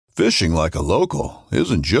Fishing like a local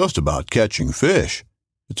isn't just about catching fish.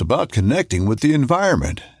 It's about connecting with the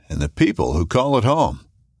environment and the people who call it home.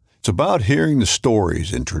 It's about hearing the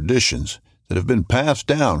stories and traditions that have been passed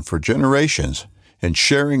down for generations and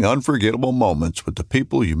sharing unforgettable moments with the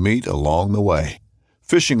people you meet along the way.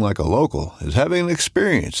 Fishing like a local is having an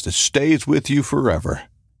experience that stays with you forever.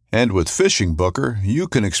 And with Fishing Booker, you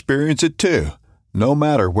can experience it too, no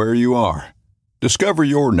matter where you are. Discover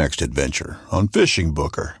your next adventure on Fishing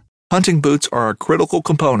Booker. Hunting boots are a critical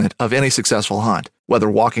component of any successful hunt. Whether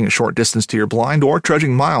walking a short distance to your blind or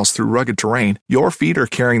trudging miles through rugged terrain, your feet are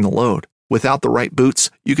carrying the load. Without the right boots,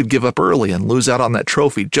 you could give up early and lose out on that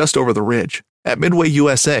trophy just over the ridge. At Midway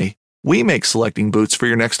USA, we make selecting boots for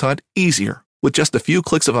your next hunt easier. With just a few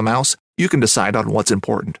clicks of a mouse, you can decide on what's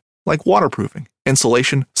important, like waterproofing,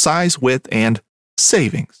 insulation, size, width, and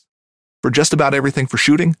savings. For just about everything for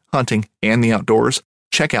shooting, hunting, and the outdoors,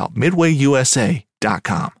 check out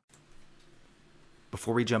MidwayUSA.com.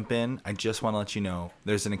 Before we jump in, I just want to let you know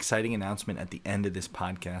there's an exciting announcement at the end of this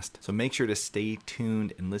podcast, so make sure to stay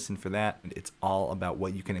tuned and listen for that. It's all about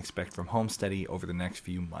what you can expect from Homesteady over the next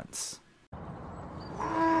few months.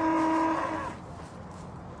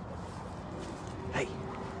 Hey,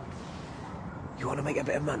 you want to make a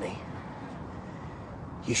bit of money?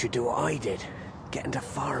 You should do what I did. Get into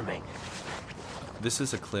farming. This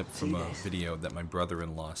is a clip from a video that my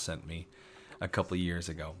brother-in-law sent me a couple years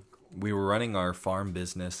ago. We were running our farm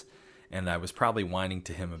business, and I was probably whining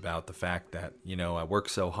to him about the fact that, I work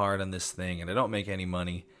so hard on this thing and I don't make any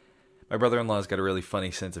money. My brother-in-law's got a really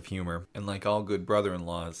funny sense of humor, and like all good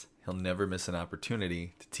brother-in-laws, he'll never miss an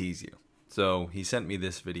opportunity to tease you. So he sent me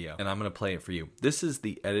this video, and I'm going to play it for you. This is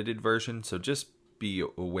the edited version, so just be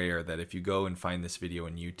aware that if you go and find this video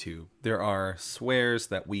on YouTube, there are swears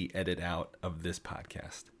that we edit out of this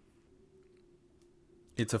podcast.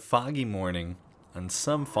 It's a foggy morning on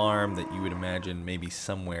some farm that you would imagine maybe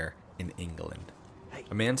somewhere in England.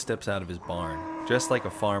 A man steps out of his barn, dressed like a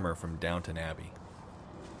farmer from Downton Abbey.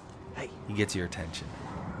 He gets your attention.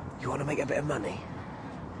 You want to make a bit of money?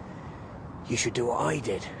 You should do what I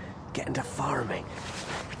did. Get into farming.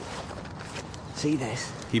 See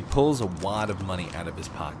this? He pulls a wad of money out of his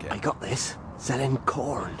pocket. I got this. Selling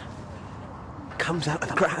corn. Comes out of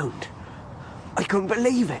the ground. I couldn't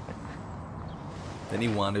believe it. Then he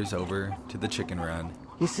wanders over to the chicken run.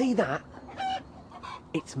 You see that?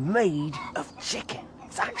 It's made of chicken.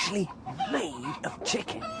 It's actually made of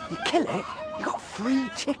chicken. You kill it, you got free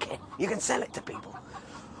chicken. You can sell it to people.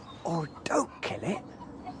 Or don't kill it,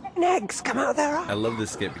 and eggs come out of their eyes. I love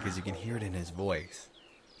this skit because you can hear it in his voice.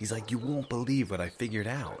 He's like, you won't believe what I figured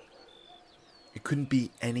out. It couldn't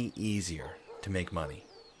be any easier to make money.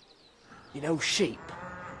 Sheep.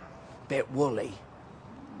 Bit woolly.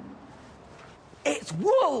 It's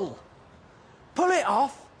wool! Pull it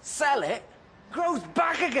off, sell it, grows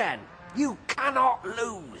back again. You cannot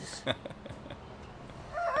lose.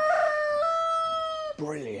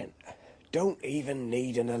 Brilliant. Don't even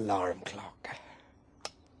need an alarm clock.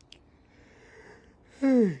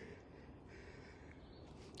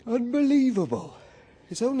 Unbelievable.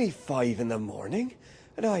 It's only 5 in the morning,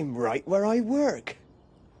 and I'm right where I work.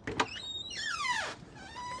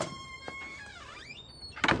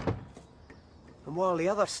 And while the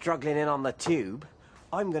other's struggling in on the tube,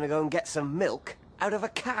 I'm gonna go and get some milk out of a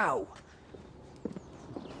cow.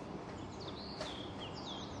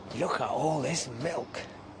 Look at all this milk.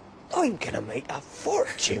 I'm gonna make a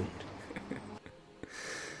fortune.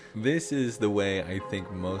 This is the way I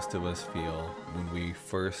think most of us feel when we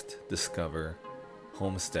first discover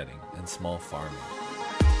homesteading and small farming.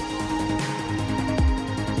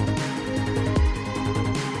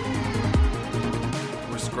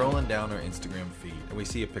 We're scrolling down our Instagram feed and we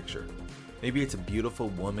see a picture. Maybe it's a beautiful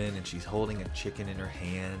woman and she's holding a chicken in her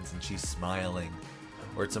hands and she's smiling.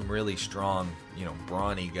 Or it's some really strong,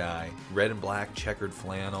 brawny guy, red and black checkered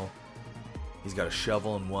flannel. He's got a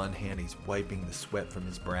shovel in one hand, he's wiping the sweat from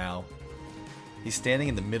his brow. He's standing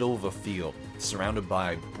in the middle of a field, surrounded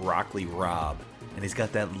by Broccoli Rob, and he's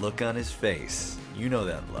got that look on his face. You know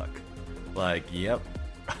that look. Like, yep,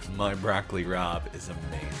 my Broccoli Rob is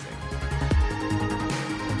amazing.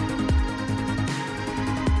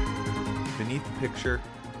 Beneath the picture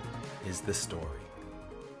is the story.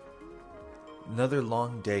 Another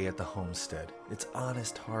long day at the homestead. It's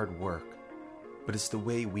honest, hard work. But it's the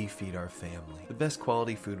way we feed our family. The best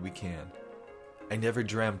quality food we can. I never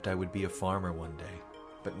dreamt I would be a farmer one day.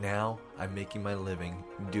 But now, I'm making my living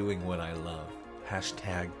doing what I love.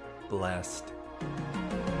 #blessed.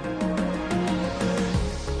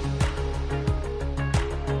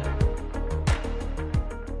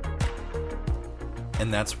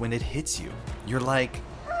 And that's when it hits you. You're like,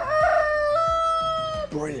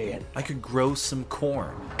 brilliant. I could grow some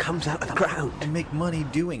corn Comes out of the ground. and make money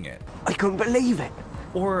doing it. I couldn't believe it.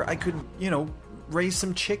 Or I could, raise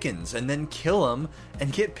some chickens and then kill them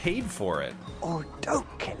and get paid for it. Or don't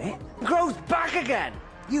kill it. It grows back again.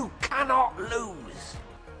 You cannot lose.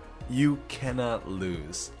 You cannot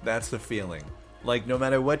lose. That's the feeling. Like, no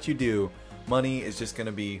matter what you do, money is just going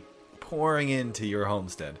to be pouring into your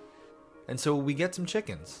homestead. And so we get some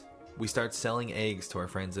chickens. We start selling eggs to our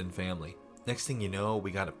friends and family. Next thing you know,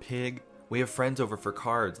 we got a pig. We have friends over for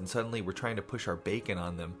cards, and suddenly we're trying to push our bacon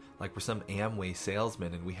on them like we're some Amway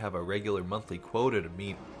salesman, and we have a regular monthly quota to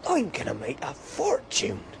meet. I'm gonna make a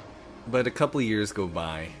fortune. But a couple of years go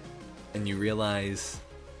by, and you realize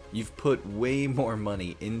you've put way more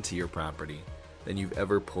money into your property than you've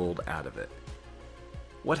ever pulled out of it.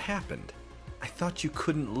 What happened? I thought you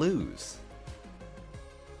couldn't lose.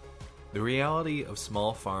 The reality of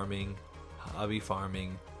small farming, hobby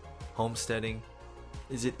farming, homesteading,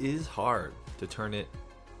 is it is hard to turn it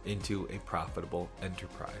into a profitable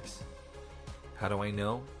enterprise. How do I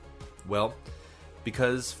know? Well,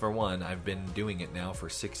 because for one, I've been doing it now for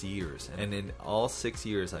 6 years, and in all 6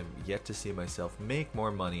 years I've yet to see myself make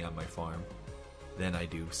more money on my farm than I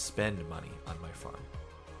do spend money on my farm.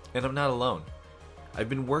 And I'm not alone. I've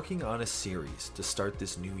been working on a series to start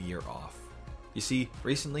this new year off. You see,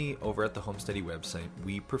 recently over at the Homesteady website,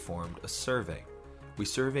 we performed a survey. We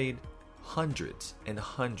surveyed hundreds and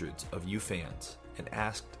hundreds of you fans and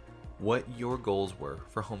asked what your goals were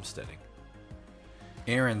for homesteading.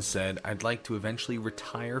 Aaron said, "I'd like to eventually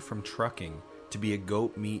retire from trucking to be a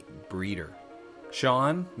goat meat breeder."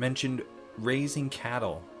 Sean mentioned raising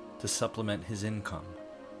cattle to supplement his income.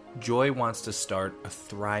 Joy wants to start a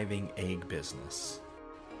thriving egg business.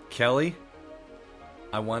 Kelly,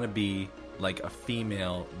 "I want to be like a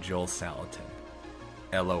female Joel Salatin.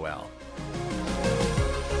 LOL."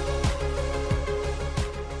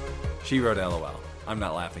 She wrote LOL. I'm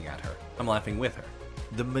not laughing at her. I'm laughing with her.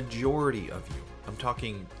 The majority of you, I'm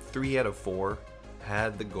talking 3 out of 4,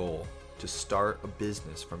 had the goal to start a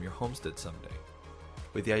business from your homestead someday,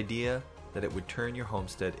 with the idea that it would turn your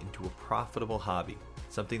homestead into a profitable hobby,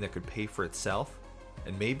 something that could pay for itself,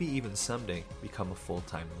 and maybe even someday become a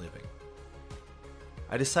full-time living.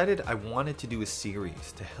 I decided I wanted to do a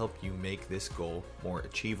series to help you make this goal more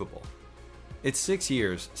achievable. It's 6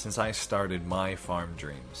 years since I started my farm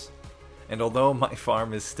dreams, and although my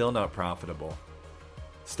farm is still not profitable,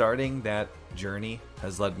 starting that journey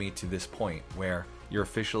has led me to this point where you're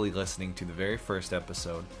officially listening to the very first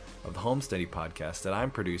episode of the Homesteady podcast that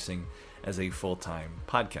I'm producing as a full-time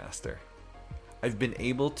podcaster. I've been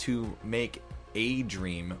able to make a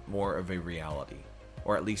dream more of a reality,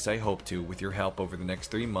 or at least I hope to, with your help over the next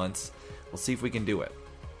 3 months. We'll see if we can do it.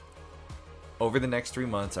 Over the next 3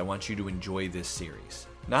 months, I want you to enjoy this series.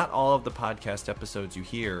 Not all of the podcast episodes you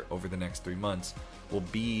hear over the next 3 months will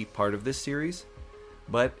be part of this series,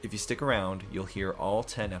 but if you stick around, you'll hear all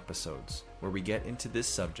 10 episodes where we get into this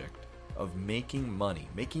subject of making money,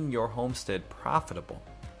 making your homestead profitable.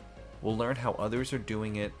 We'll learn how others are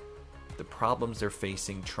doing it, the problems they're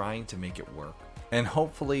facing trying to make it work, and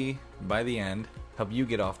hopefully, by the end, help you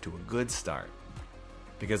get off to a good start.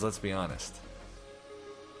 Because let's be honest,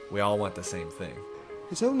 we all want the same thing.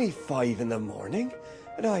 It's only 5 in the morning,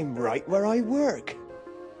 and I'm right where I work.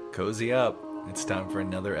 Cozy up. It's time for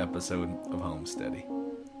another episode of Homesteady.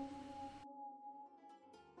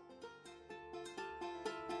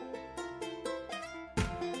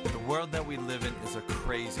 The world that we live in is a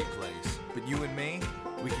crazy place, but you and me,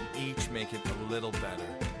 we can each make it a little better.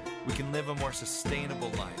 We can live a more sustainable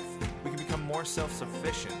life. We can become more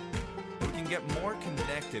self-sufficient. And we can get more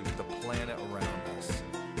connected with the planet around us.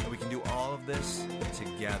 And we can do all of this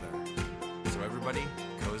together. So everybody,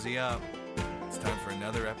 cozy up. It's time for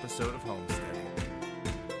another episode of Homesteady.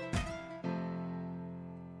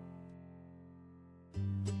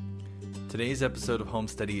 Today's episode of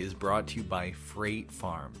Homesteady is brought to you by Freight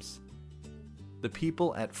Farms. The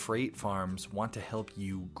people at Freight Farms want to help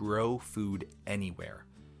you grow food anywhere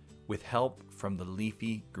with help from the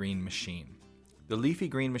Leafy Green Machine. The Leafy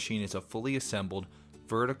Green Machine is a fully assembled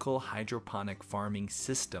vertical hydroponic farming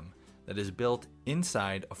system that is built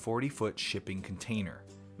inside a 40-foot shipping container.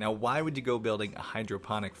 Now, why would you go building a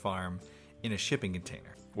hydroponic farm in a shipping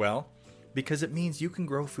container? Well, because it means you can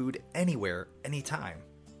grow food anywhere, anytime.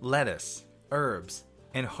 Lettuce, herbs,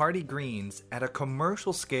 and hardy greens at a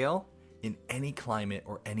commercial scale in any climate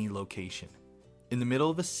or any location. In the middle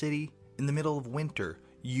of a city, in the middle of winter,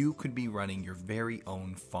 you could be running your very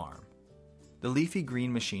own farm. The Leafy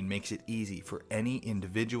Green Machine makes it easy for any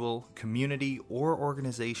individual, community, or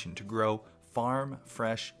organization to grow farm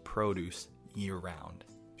fresh produce year-round.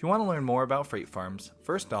 If you want to learn more about freight farms,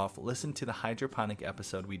 first off, listen to the hydroponic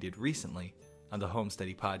episode we did recently on the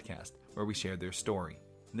Homesteady podcast, where we shared their story.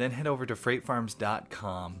 Then head over to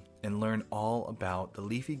freightfarms.com and learn all about the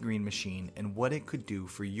Leafy Green Machine and what it could do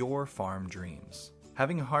for your farm dreams.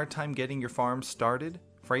 Having a hard time getting your farm started?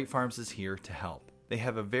 Freight Farms is here to help. They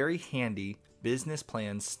have a very handy business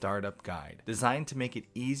plan startup guide designed to make it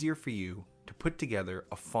easier for you to put together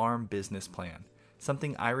a farm business plan,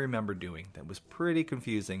 something I remember doing that was pretty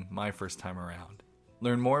confusing my first time around.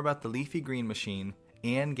 Learn more about the Leafy Green Machine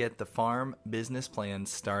and get the Farm Business Plan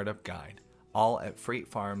Startup Guide, all at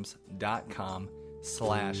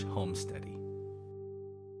freightfarms.com/homesteady.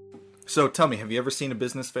 So tell me, have you ever seen a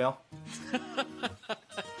business fail?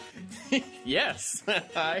 Yes,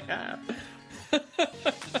 I have.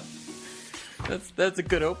 That's a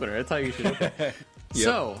good opener. That's how you should open. Yep.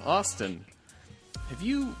 So, Austin, have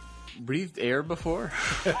you breathed air before?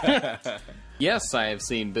 Yes, I have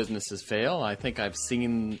seen businesses fail. I think I've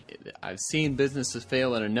seen businesses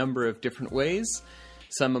fail in a number of different ways.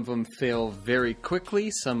 Some of them fail very quickly,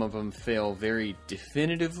 some of them fail very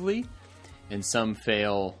definitively, and some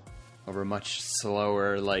fail over much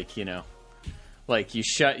slower, like you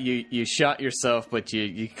shot yourself, but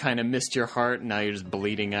you kind of missed your heart, and now you're just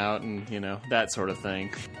bleeding out, and that sort of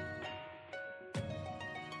thing.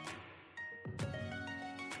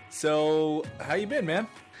 So, how you been, man?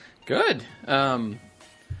 Good.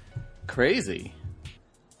 Crazy.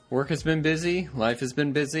 Work has been busy. Life has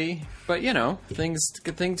been busy. But,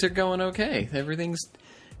 things are going okay. Everything's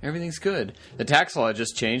good. The tax law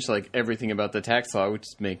just changed, like everything about the tax law, which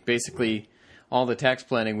make basically all the tax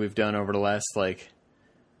planning we've done over the last,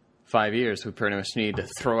 5 years, we pretty much need to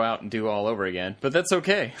throw out and do all over again. But that's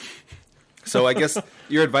okay. So I guess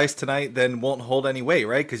your advice tonight then won't hold any weight,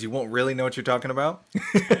 right? Because you won't really know what you're talking about?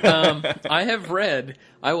 I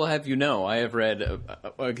will have you know, I have read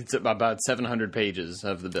it's about 700 pages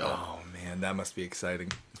of the bill. Oh, man, that must be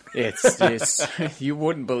exciting. It's you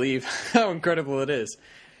wouldn't believe how incredible it is.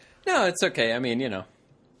 No, it's okay. I mean,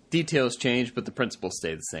 details change, but the principles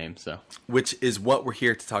stay the same. So, which is what we're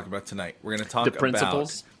here to talk about tonight. We're going to talk about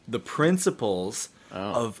the principles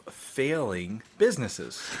of failing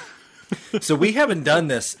businesses. So we haven't done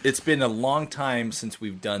this. It's been a long time since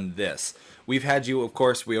we've done this. We've had you, of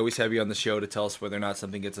course, we always have you on the show to tell us whether or not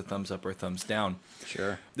something gets a thumbs up or a thumbs down.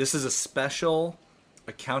 Sure. This is a special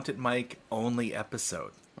Accountant Mike only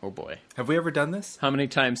episode. Oh, boy. Have we ever done this? How many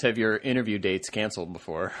times have your interview dates canceled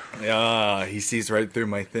before? Yeah, he sees right through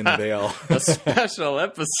my thin veil. A special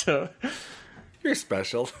episode. You're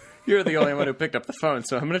special. You're the only one who picked up the phone,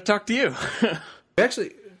 so I'm going to talk to you.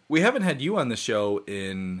 Actually, we haven't had you on the show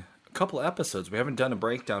in a couple episodes. We haven't done a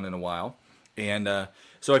breakdown in a while. And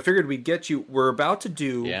so I figured we'd get you. We're about to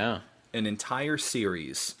do an entire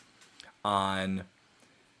series on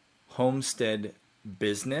homestead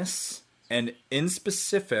business. And in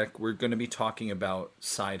specific, we're going to be talking about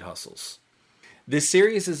side hustles. This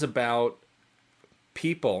series is about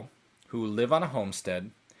people who live on a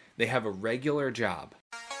homestead. They have a regular job.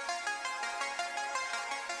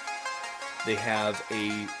 They have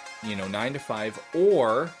a 9 to 5,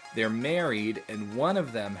 or they're married and one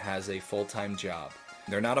of them has a full-time job.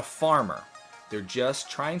 They're not a farmer. They're just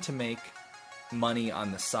trying to make money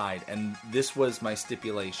on the side. And this was my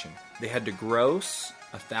stipulation. They had to gross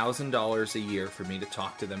 $1,000 a year for me to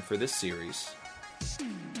talk to them for this series.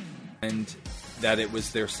 And that it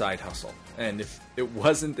was their side hustle. And if it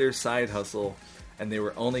wasn't their side hustle and they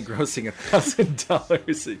were only grossing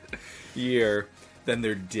 $1,000 a year, then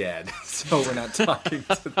they're dead. So we're not talking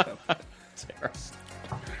to them. Terrible.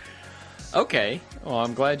 Okay. Well,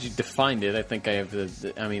 I'm glad you defined it. I think I have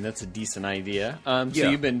that's a decent idea. So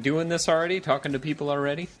you've been doing this already? Talking to people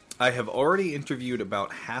already? I have already interviewed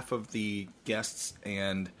about half of the guests,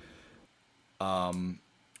 and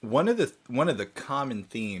one of the common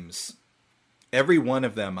themes, every one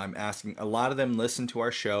of them I'm asking, a lot of them listen to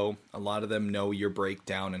our show, a lot of them know your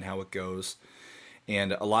breakdown and how it goes.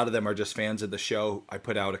 And a lot of them are just fans of the show. I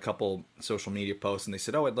put out a couple social media posts and they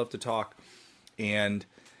said, "Oh, I'd love to talk." And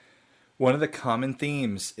one of the common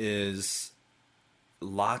themes is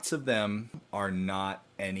lots of them are not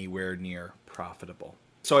anywhere near profitable.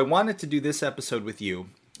 So I wanted to do this episode with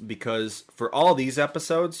you because for all these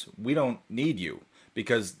episodes, we don't need you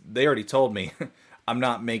because they already told me I'm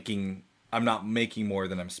not making more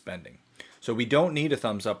than I'm spending. So we don't need a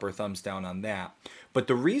thumbs up or a thumbs down on that. But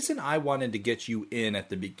the reason I wanted to get you in at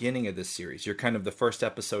the beginning of this series, you're kind of the first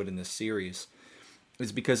episode in this series,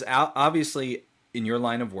 is because obviously in your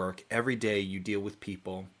line of work, every day you deal with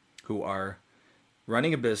people who are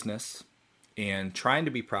running a business and trying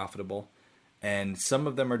to be profitable. And some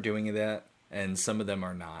of them are doing that and some of them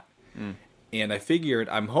are not. And I figured,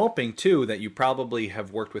 I'm hoping too that you probably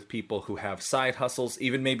have worked with people who have side hustles,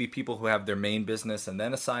 even maybe people who have their main business and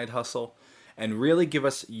then a side hustle, and really give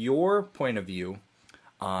us your point of view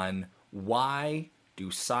on why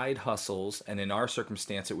do side hustles, and in our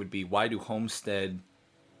circumstance it would be, why do homestead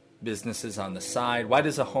businesses on the side, why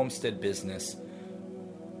does a homestead business,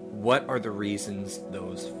 what are the reasons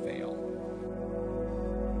those fail?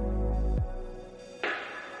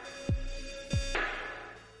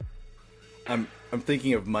 I'm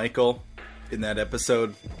thinking of Michael in that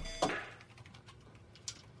episode.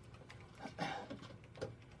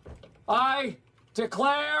 I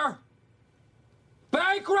declare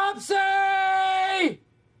bankruptcy!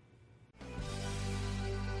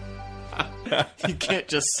 You can't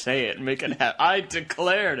just say it and make it happen. I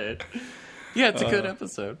declared it. Yeah, it's a good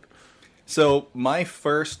episode. So, my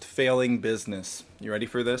first failing business. You ready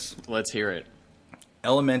for this? Let's hear it.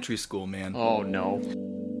 Elementary school, man. Oh, no.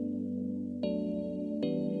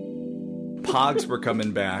 Pogs were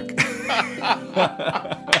coming back.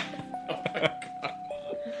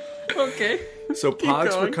 Okay. So Pogs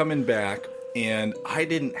were going. coming back, and I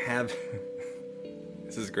didn't have...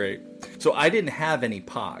 This is great. So I didn't have any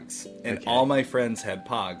Pogs, and Okay. all my friends had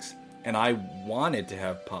Pogs, and I wanted to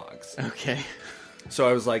have Pogs. Okay. So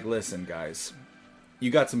I was like, listen, guys,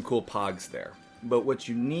 you got some cool Pogs there, but what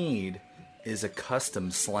you need is a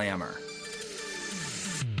custom slammer.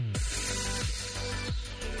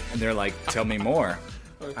 And they're like, tell me more.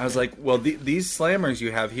 Okay. I was like, well, these slammers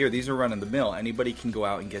you have here, these are run of the mill. Anybody can go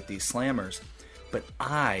out and get these slammers. But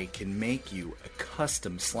I can make you a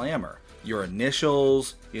custom slammer. Your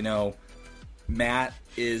initials, you know, Matt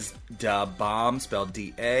is Da Bomb, spelled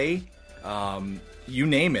D-A. You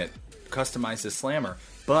name it, customize this slammer.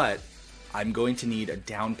 But I'm going to need a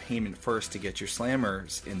down payment first to get your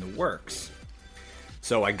slammers in the works.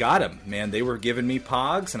 So I got them, man. They were giving me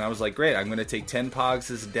Pogs, and I was like, great, I'm going to take 10 Pogs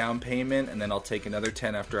as a down payment, and then I'll take another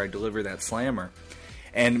 10 after I deliver that slammer.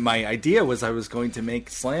 And my idea was I was going to make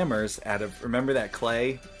slammers out of, remember that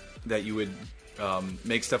clay that you would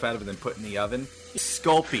make stuff out of and then put in the oven?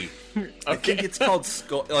 Sculpey. Okay. I think it's called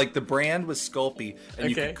like the brand was Sculpey, and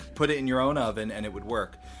you could put it in your own oven and it would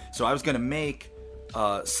work. So I was going to make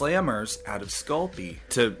slammers out of Sculpey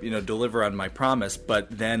to, you know, deliver on my promise, but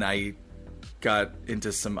then I got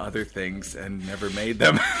into some other things and never made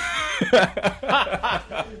them.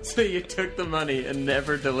 So you took the money and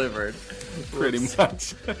never delivered. Pretty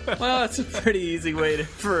much. Well, it's a pretty easy way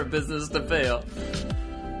for a business to fail.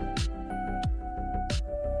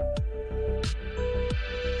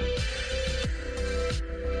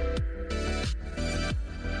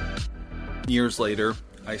 Years later,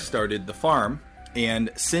 I started the farm.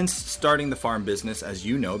 And since starting the farm business, as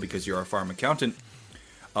you know, because you're a farm accountant,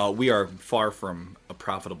 we are far from a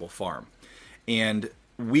profitable farm. And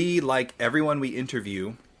we, like everyone we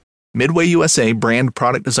interview... Midway USA brand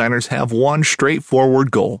product designers have one straightforward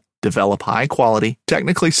goal: develop high-quality,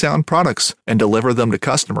 technically sound products and deliver them to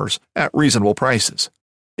customers at reasonable prices.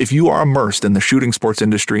 If you are immersed in the shooting sports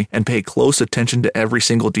industry and pay close attention to every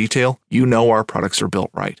single detail, you know our products are built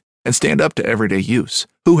right and stand up to everyday use.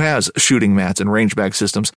 Who has shooting mats and range bag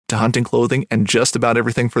systems to hunting clothing and just about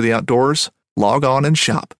everything for the outdoors? Log on and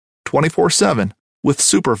shop 24/7 with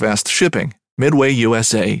super fast shipping.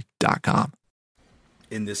 MidwayUSA.com.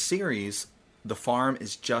 In this series, the farm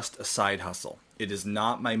is just a side hustle. It is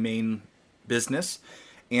not my main business.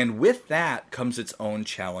 And with that comes its own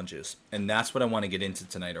challenges. And that's what I want to get into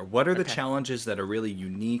tonight. Or what are the challenges that are really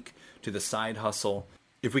unique to the side hustle?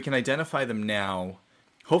 If we can identify them now,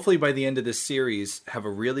 hopefully by the end of this series, have a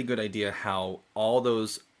really good idea how all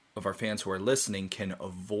those of our fans who are listening can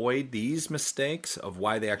avoid these mistakes of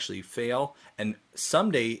why they actually fail and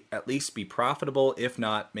someday at least be profitable, if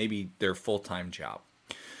not maybe their full-time job.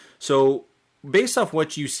 So based off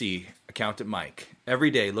what you see, Accountant Mike,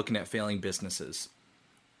 every day looking at failing businesses,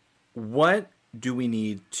 what do we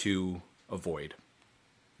need to avoid?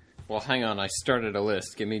 Well, hang on. I started a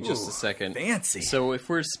list. Give me just a second. Fancy. So if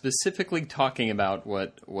we're specifically talking about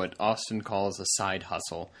what Austin calls a side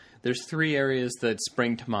hustle, there's 3 areas that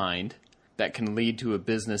spring to mind that can lead to a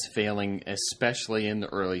business failing, especially in the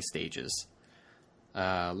early stages.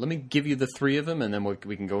 Let me give you the 3 of them, and then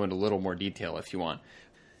we can go into a little more detail if you want.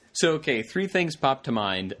 So, okay, 3 things pop to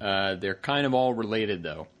mind. They're kind of all related,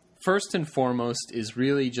 though. First and foremost is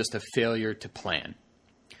really just a failure to plan.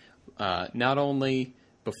 Not only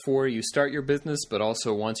before you start your business, but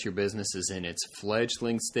also once your business is in its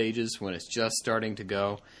fledgling stages, when it's just starting to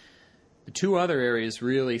go. The 2 other areas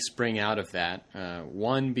really spring out of that.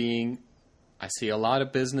 One being, I see a lot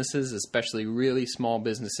of businesses, especially really small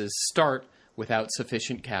businesses, start without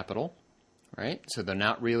sufficient capital, right? So they're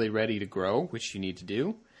not really ready to grow, which you need to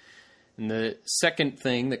do. And the second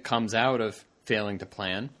thing that comes out of failing to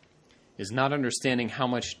plan is not understanding how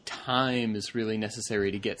much time is really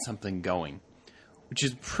necessary to get something going, which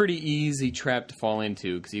is a pretty easy trap to fall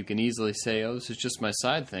into because you can easily say, oh, this is just my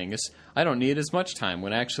side thing. I don't need as much time,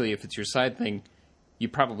 when actually if it's your side thing, you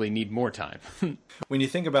probably need more time. When you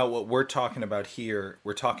think about what we're talking about here,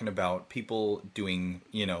 we're talking about people doing,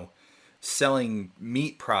 selling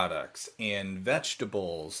meat products and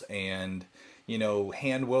vegetables and,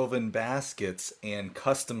 hand-woven baskets and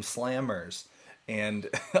custom slammers. And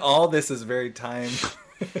all this is very time...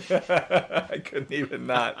 I couldn't even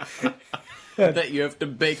not... that you have to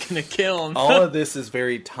bake in a kiln. All of this is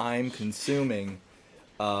very time-consuming.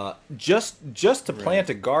 Just to plant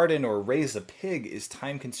a garden or raise a pig is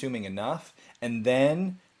time-consuming enough. And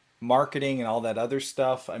then marketing and all that other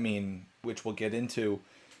stuff, which we'll get into,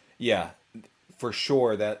 yeah, for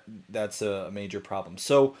sure that's a major problem.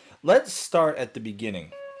 So let's start at the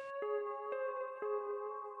beginning.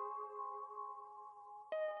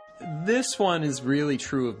 This one is really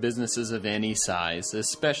true of businesses of any size,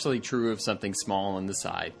 especially true of something small on the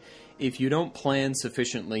side. If you don't plan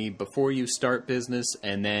sufficiently before you start business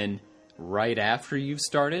and then right after you've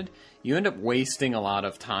started, you end up wasting a lot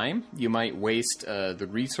of time. You might waste the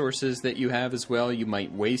resources that you have as well. You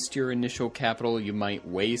might waste your initial capital. You might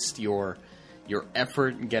waste your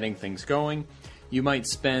effort in getting things going. You might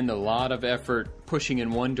spend a lot of effort pushing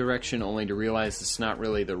in one direction only to realize it's not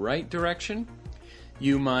really the right direction.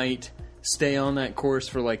 You might stay on that course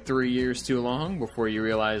for like 3 years too long before you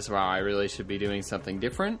realize, wow, I really should be doing something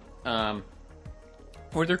different.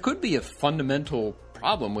 Or there could be a fundamental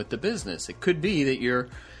problem with the business. It could be that you're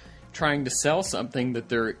trying to sell something that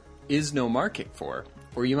there is no market for.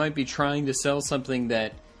 Or you might be trying to sell something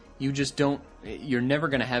that you're never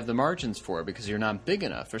going to have the margins for because you're not big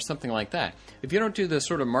enough or something like that. If you don't do the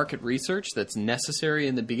sort of market research that's necessary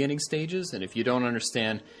in the beginning stages, and if you don't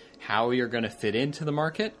understand how you're going to fit into the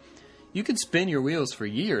market, you can spin your wheels for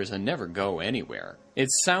years and never go anywhere. It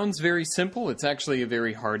sounds very simple. It's actually a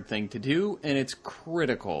very hard thing to do, and it's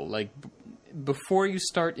critical. Like, before you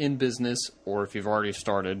start in business, or if you've already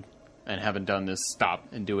started and haven't done this, stop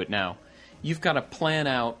and do it now. You've got to plan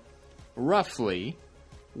out roughly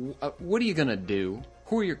what are you going to do?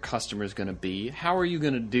 Who are your customers going to be? How are you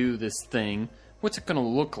going to do this thing? What's it going to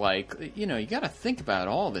look like? You got to think about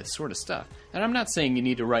all this sort of stuff. And I'm not saying you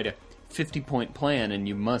need to write a 50-point plan and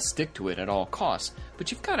you must stick to it at all costs, but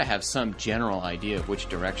you've got to have some general idea of which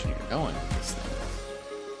direction you're going with this thing.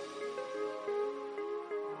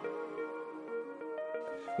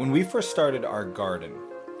 When we first started our garden,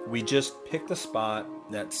 we just picked a spot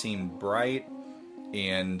that seemed bright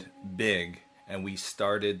and big, and we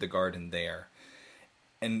started the garden there.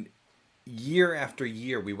 And year after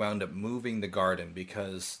year, we wound up moving the garden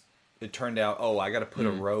because it turned out, I got to put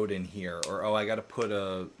a road in here, or I got to put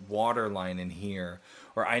a water line in here,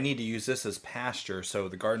 or I need to use this as pasture, so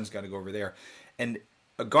the garden's got to go over there. And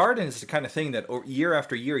a garden is the kind of thing that year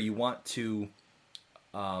after year you want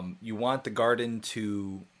the garden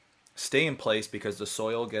to stay in place because the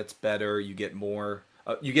soil gets better, you get more.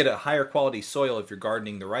 You get a higher quality soil if you're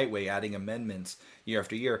gardening the right way, adding amendments year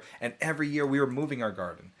after year. And every year we were moving our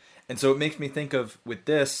garden. And so it makes me think of, with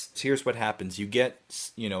this, here's what happens. You get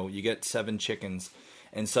 7 chickens,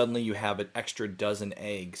 and suddenly you have an extra dozen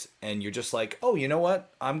eggs. And you're just like, you know what?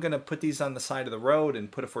 I'm going to put these on the side of the road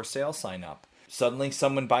and put a for sale sign up. Suddenly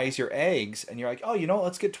someone buys your eggs, and you're like,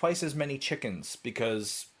 let's get twice as many chickens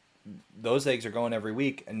because those eggs are going every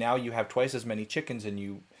week. And now you have twice as many chickens,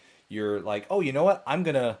 and you're like, you know what? I'm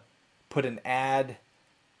going to put an ad.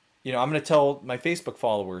 I'm going to tell my Facebook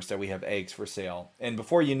followers that we have eggs for sale. And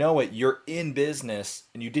before you know it, you're in business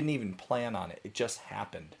and you didn't even plan on it. It just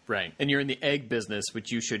happened. Right. And you're in the egg business,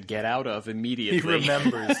 which you should get out of immediately.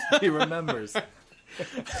 He remembers.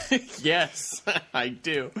 Yes, I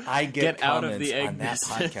do. I get comments out of the egg on that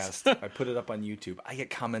business. podcast. I put it up on YouTube. I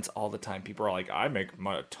get comments all the time. People are like, I make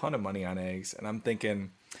a ton of money on eggs. And I'm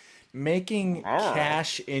thinking, making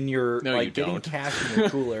cash in your getting cash in your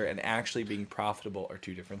cooler and actually being profitable are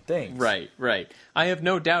two different things. Right. I have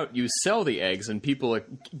no doubt you sell the eggs and people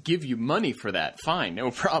give you money for that. Fine, no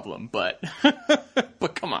problem. But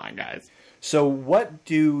come on, guys. So what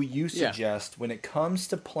do you suggest when it comes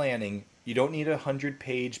to planning? You don't need a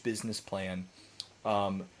 100-page business plan.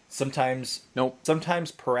 Sometimes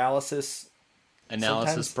paralysis.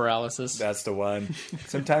 Paralysis. That's the one.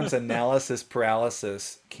 Sometimes analysis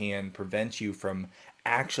paralysis can prevent you from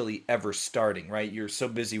actually ever starting, right? You're so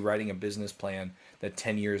busy writing a business plan that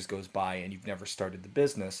 10 years goes by and you've never started the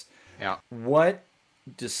business. Yeah. What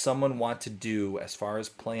does someone want to do as far as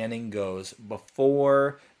planning goes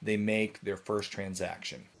before they make their first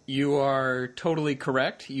transaction? You are totally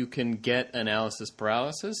correct. You can get analysis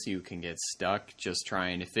paralysis. You can get stuck just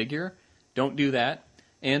trying to figure. Don't do that.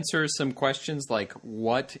 Answer some questions like,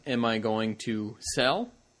 what am I going to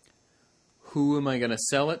sell? Who am I going to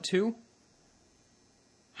sell it to?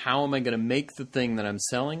 How am I going to make the thing that I'm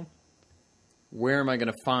selling? Where am I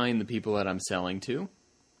going to find the people that I'm selling to?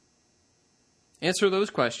 Answer those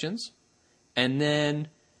questions, and then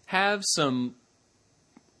have some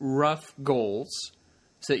rough goals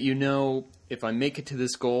so that you know if I make it to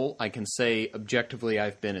this goal, I can say objectively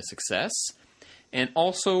I've been a success. And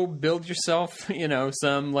also build yourself,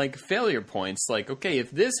 some like failure points. Like, okay,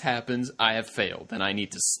 if this happens, I have failed and I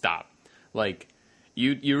need to stop. Like,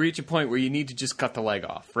 you reach a point where you need to just cut the leg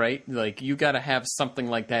off, right? Like, you got to have something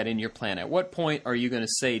like that in your plan. At what point are you going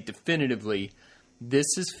to say definitively, this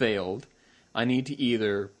has failed, I need to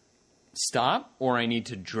either stop or I need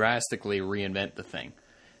to drastically reinvent the thing?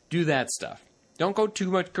 Do that stuff. Don't go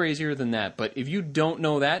too much crazier than that, but if you don't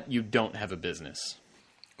know that, you don't have a business.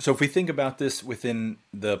 So if we think about this within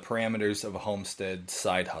the parameters of a homestead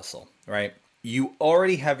side hustle, right? You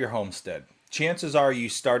already have your homestead. Chances are you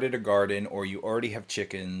started a garden, or you already have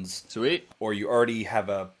chickens. Sweet. Or you already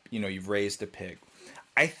have you've raised a pig.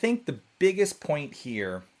 I think the biggest point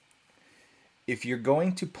here, if you're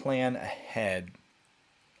going to plan ahead,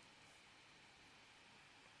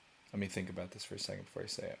 let me think about this for a second before I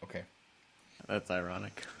say it. Okay. That's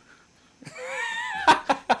ironic.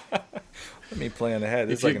 Let me plan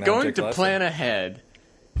ahead. If you're going to plan ahead,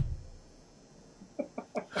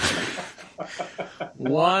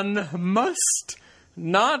 one must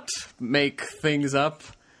not make things up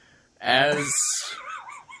as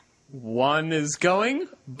one is going,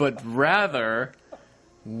 but rather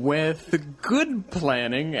with good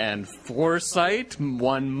planning and foresight,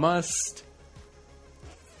 one must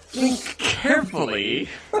think carefully.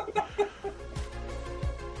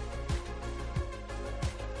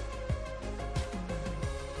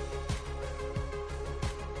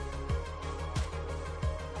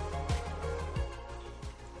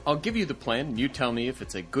 I'll give you the plan, and you tell me if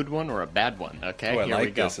it's a good one or a bad one, okay? Oh, I Here like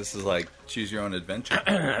we go. this. This is like choose your own adventure.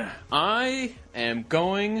 I am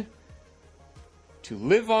going to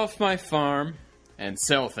live off my farm and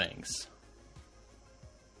sell things.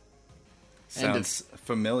 Sounds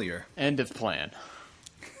familiar. End of plan.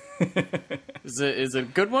 Is it a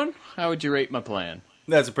good one? How would you rate my plan?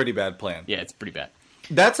 That's a pretty bad plan. Yeah, it's pretty bad.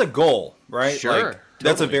 That's a goal, right? Sure,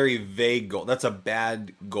 That's a totally. very vague goal. That's a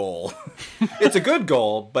bad goal. It's a good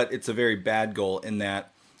goal, but it's a very bad goal in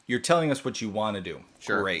that you're telling us what you want to do.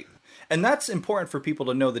 Sure. Great. And that's important for people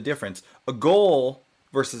to know the difference. A goal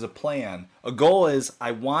versus a plan. A goal is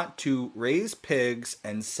I want to raise pigs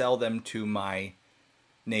and sell them to my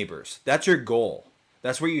neighbors. That's your goal.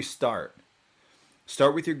 That's where you start.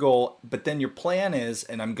 Start with your goal, but then your plan is,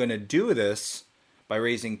 and I'm going to do this by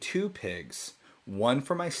raising 2 pigs, one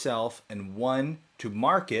for myself and one to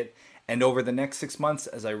market. And over the next 6 months,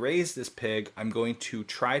 as I raise this pig, I'm going to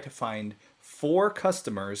try to find 4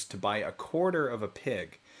 customers to buy a quarter of a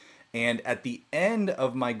pig. And at the end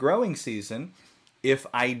of my growing season, if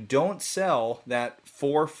I don't sell that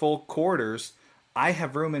 4 full quarters, I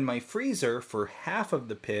have room in my freezer for half of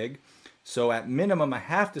the pig. So at minimum, I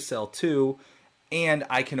have to sell 2, and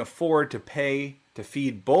I can afford to pay to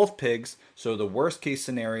feed both pigs. So the worst case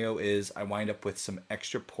scenario is I wind up with some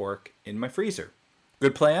extra pork in my freezer.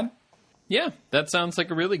 Good plan? Yeah, that sounds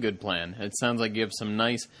like a really good plan. It sounds like you have some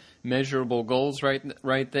nice measurable goals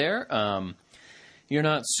right there. You're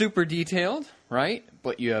not super detailed, right?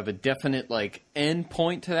 But you have a definite end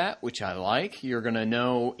point to that, which I like. You're going to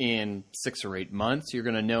know in 6 or 8 months. You're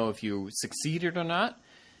going to know if you succeeded or not.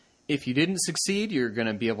 If you didn't succeed, you're going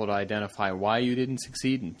to be able to identify why you didn't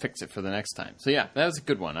succeed and fix it for the next time. So yeah, that was a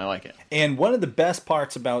good one. I like it. And one of the best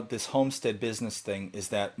parts about this homestead business thing is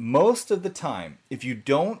that most of the time, if you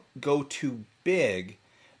don't go too big,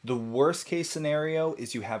 the worst case scenario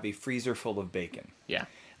is you have a freezer full of bacon. Yeah.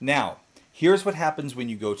 Now, here's what happens when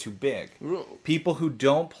you go too big. People who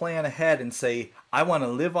don't plan ahead and say, I want to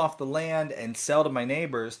live off the land and sell to my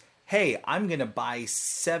neighbors, hey, I'm going to buy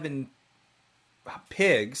 7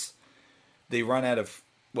 pigs. They run out of,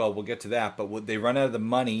 well, we'll get to that, but they run out of the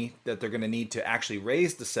money that they're going to need to actually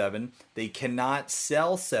raise the 7. They cannot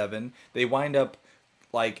sell 7. They wind up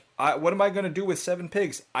like, what am I going to do with 7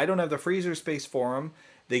 pigs? I don't have the freezer space for them.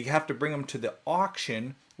 They have to bring them to the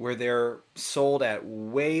auction where they're sold at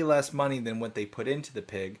way less money than what they put into the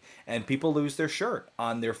pig, and people lose their shirt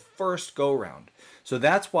on their first go-round. So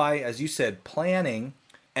that's why, as you said, planning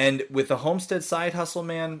And with the homestead side hustle,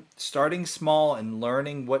 man, starting small and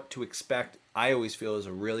learning what to expect, I always feel is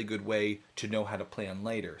a really good way to know how to plan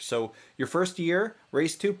later. So your first year,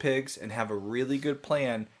 raise 2 pigs and have a really good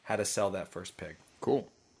plan how to sell that first pig. Cool.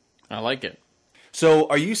 I like it. So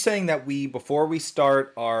are you saying that before we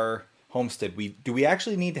start our homestead, do we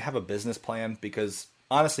actually need to have a business plan? Because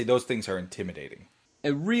honestly, those things are intimidating.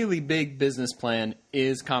 A really big business plan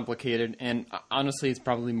is complicated, and honestly, it's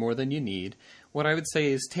probably more than you need. What I would say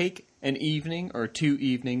is take an evening or 2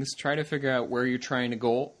 evenings, try to figure out where you're trying to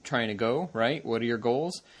go, right? What are your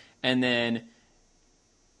goals? And then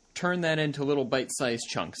turn that into little bite-sized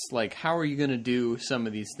chunks. Like, how are you going to do some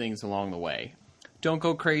of these things along the way? Don't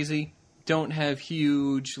go crazy. Don't have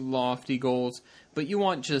huge, lofty goals. But you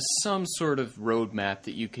want just some sort of roadmap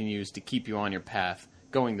that you can use to keep you on your path,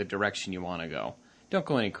 going the direction you want to go. Don't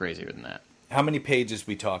go any crazier than that. How many pages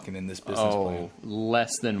we talking in this business plan?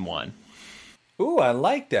 Less than 1. Ooh, I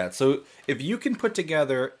like that. So if you can put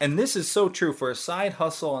together, and this is so true for a side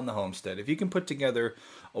hustle on the homestead, if you can put together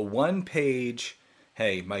a 1-page,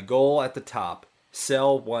 hey, my goal at the top,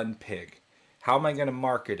 sell 1 pig. How am I going to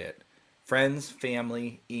market it? Friends,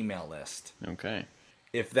 family, email list. Okay.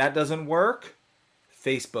 If that doesn't work,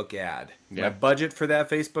 Facebook ad. Yeah. My budget for that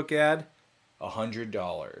Facebook ad,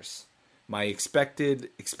 $100. My expected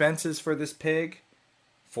expenses for this pig,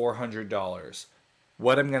 $400.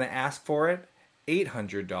 What I'm going to ask for it,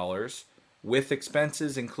 $800. With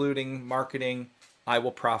expenses including marketing, I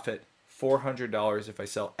will profit $400 if I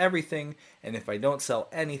sell everything, and if I don't sell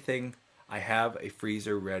anything, I have a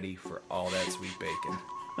freezer ready for all that sweet bacon.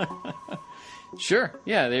 Sure.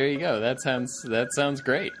 Yeah, there you go. That sounds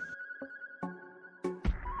great.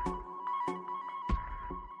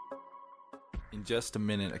 In just a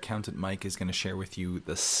minute, Accountant Mike is going to share with you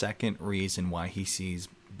the second reason why he sees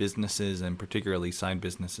businesses, and particularly side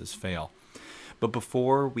businesses, fail. But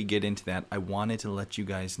before we get into that, I wanted to let you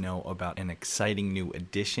guys know about an exciting new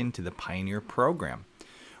addition to the Pioneer program.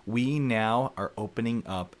 We now are opening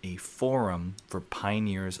up a forum for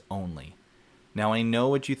pioneers only. Now, I know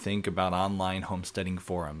what you think about online homesteading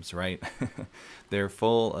forums, right? They're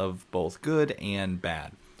full of both good and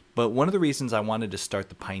bad. But one of the reasons I wanted to start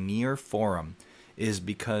the Pioneer Forum is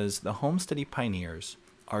because the homesteading pioneers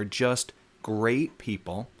are just great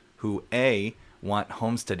people who, A, want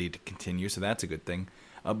homesteading to continue, so that's a good thing,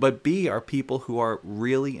 but B, are people who are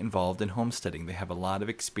really involved in homesteading. They have a lot of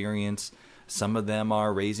experience. Some of them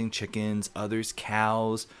are raising chickens, others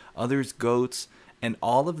cows, others goats, and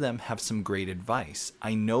all of them have some great advice.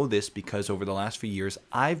 I know this because over the last few years,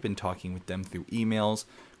 I've been talking with them through emails,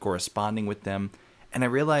 corresponding with them, and I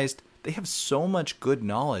realized they have so much good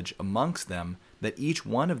knowledge amongst them that each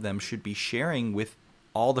one of them should be sharing with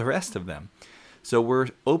all the rest of them. So we're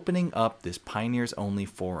opening up this Pioneers Only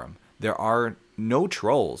forum. There are no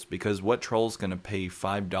trolls, because what troll's going to pay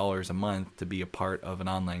 $5 a month to be a part of an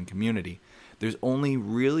online community? There's only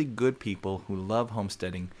really good people who love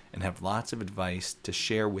homesteading and have lots of advice to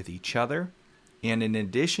share with each other. And in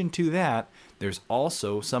addition to that, there's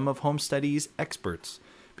also some of homesteading's experts,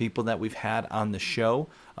 people that we've had on the show,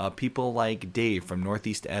 people like Dave from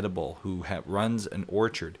Northeast Edible, who runs an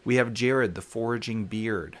orchard. We have Jared, the Foraging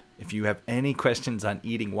Beard. If you have any questions on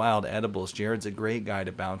eating wild edibles, Jared's a great guy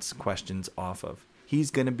to bounce questions off of.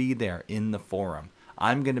 He's going to be there in the forum.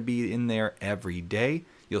 I'm going to be in there every day.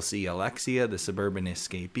 You'll see Alexia, the suburban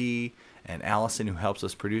escapee, and Allison, who helps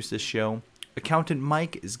us produce this show. Accountant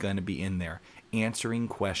Mike is going to be in there answering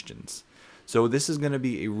questions. So this is going to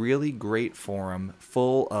be a really great forum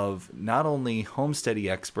full of not only homesteading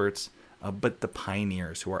experts, but the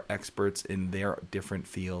pioneers who are experts in their different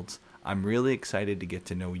fields. I'm really excited to get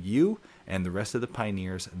to know you and the rest of the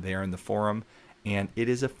pioneers there in the forum, and it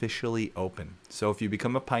is officially open. So if you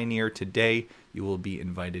become a pioneer today, you will be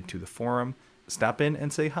invited to the forum. Stop in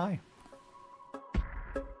and say hi.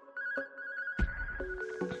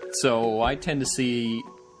 So I tend to see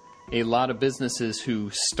a lot of businesses who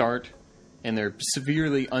start and they're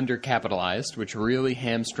severely undercapitalized, which really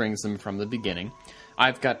hamstrings them from the beginning.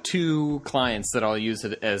 I've got 2 clients that I'll use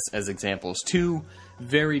it as examples. 2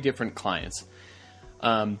 very different clients.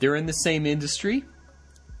 They're in the same industry.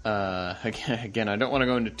 Again, I don't want to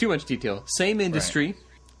go into too much detail. Same industry. Right.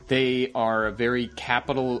 They are a very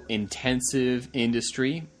capital-intensive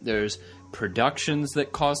industry. There's productions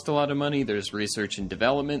that cost a lot of money. There's research and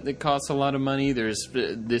development that costs a lot of money. There's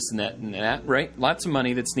this and that, right? Lots of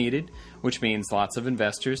money that's needed, which means lots of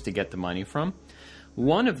investors to get the money from.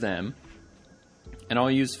 One of them, and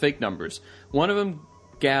I'll use fake numbers, one of them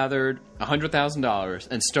gathered $100,000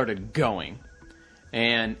 and started going.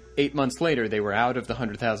 And 8 months later, they were out of the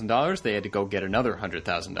 $100,000. They had to go get another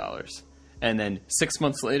 $100,000. And then 6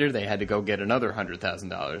 months later, they had to go get another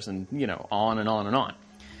 $100,000 and, on and on and on.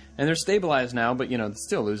 And they're stabilized now, but, they're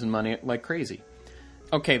still losing money like crazy.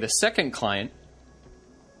 Okay, the second client,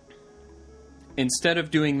 instead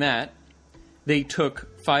of doing that, they took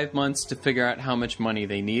 5 months to figure out how much money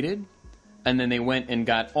they needed, and then they went and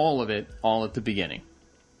got all of it all at the beginning,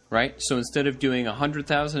 right? So instead of doing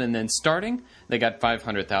 $100,000 and then starting, they got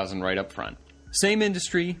 $500,000 right up front. Same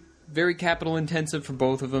industry, very capital intensive for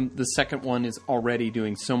both of them. The second one is already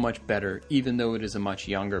doing so much better, even though it is a much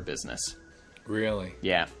younger business. Really?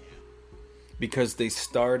 Yeah. Because they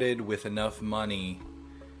started with enough money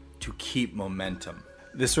to keep momentum.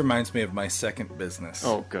 This reminds me of my second business.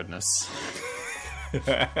 Oh, goodness.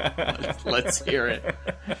 Let's hear it.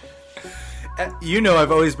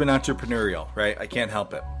 I've always been entrepreneurial, right? I can't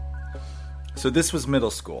help it. So this was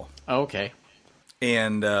middle school. Okay.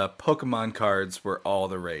 And Pokemon cards were all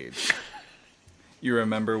the rage. You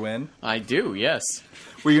remember when? I do, yes.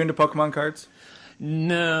 Were you into Pokemon cards?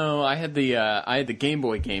 No, I had the Game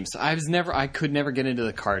Boy games. I could never get into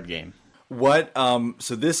the card game. What?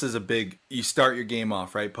 So this is a big. You start your game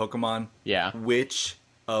off, right? Pokemon. Yeah. Which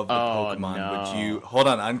of the Pokemon would you? No. Hold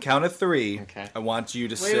on count of 3. Okay. I want you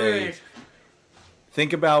to say.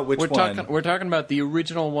 Think about which one. We're talking about the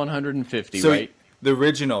original 150, So right? the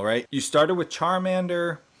original, right? You started with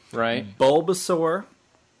Charmander, Right. Bulbasaur,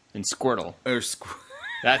 And Squirtle. or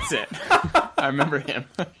That's it. I remember him.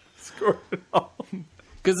 Squirtle.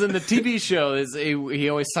 Because in the TV show, he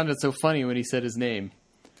always sounded so funny when he said his name.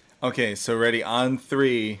 Okay, so ready? On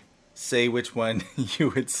 3, say which one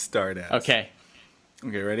you would start at. Okay.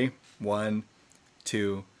 Okay, ready? 1,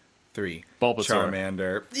 2, 3. Bulbasaur.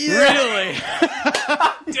 Charmander. Really?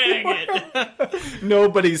 Dang it.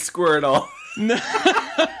 Nobody's Squirtle.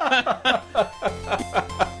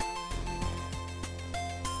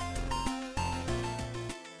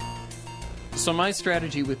 So my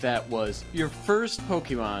strategy with that was your first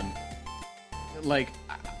Pokemon,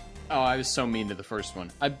 I was so mean to the first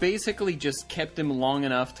one. I basically just kept him long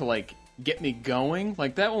enough to, get me going.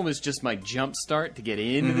 That one was just my jump start to get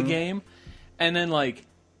into the game. And then,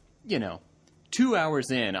 2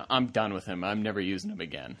 hours in, I'm done with him. I'm never using him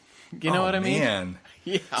again. You know what I mean? Man.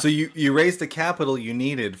 Yeah. So you raised the capital you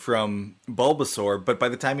needed from Bulbasaur, but by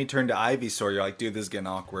the time you turned to Ivysaur, you're like, dude, this is getting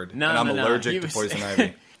awkward. No, and I'm no. allergic He to was- poison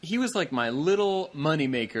ivy. He was like my little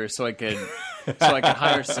moneymaker, so I could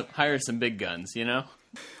hire some big guns,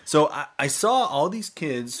 So I saw all these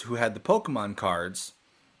kids who had the Pokemon cards,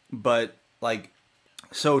 but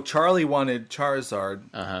so Charlie wanted Charizard.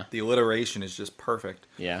 Uh-huh. The alliteration is just perfect.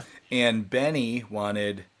 Yeah. And Benny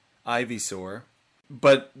wanted Ivysaur,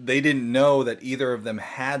 but they didn't know that either of them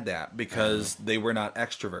had that because they were not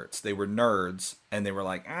extroverts. They were nerds, and they were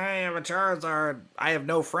like, I have a Charizard. I have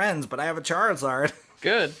no friends, but I have a Charizard.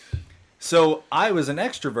 Good. So I was an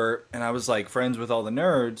extrovert, and I was friends with all the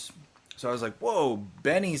nerds. So I was like, whoa,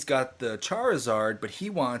 Benny's got the Charizard, but he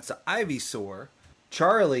wants the Ivysaur.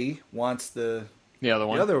 Charlie wants the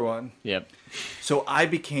other one. Yep. So I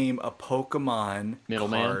became a Pokemon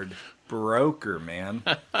Middleman. card broker, man.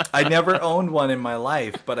 I never owned one in my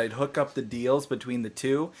life, but I'd hook up the deals between the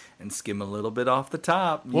two and skim a little bit off the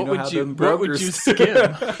top. What would you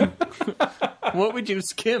skim? What would you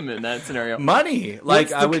skim in that scenario? Money.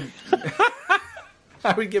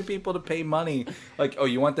 I would get people to pay money. Oh,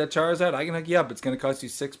 you want that Charizard? I can hook you up. It's going to cost you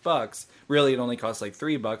 $6. Really, it only costs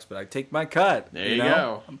 $3, but I take my cut. There you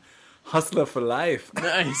go. I'm hustler for life.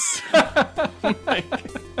 Nice.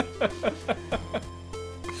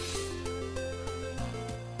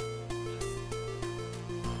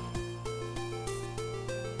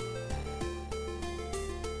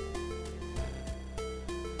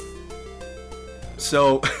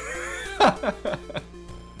 So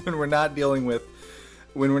when we're not dealing with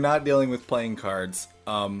playing cards,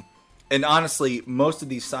 and honestly, most of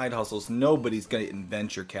these side hustles, nobody's going to invent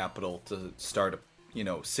venture capital to start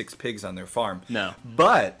 6 pigs on their farm. No.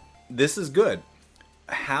 But this is good.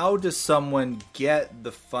 How does someone get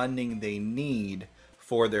the funding they need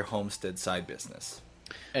for their homestead side business?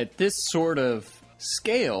 At this sort of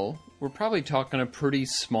scale, we're probably talking a pretty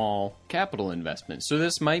small capital investment. So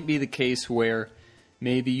this might be the case where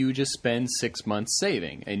maybe you just spend 6 months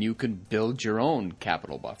saving and you can build your own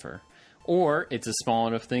capital buffer. Or it's a small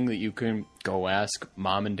enough thing that you can go ask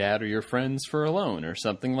mom and dad or your friends for a loan or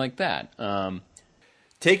something like that.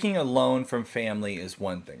 Taking a loan from family is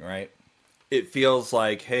one thing, right? It feels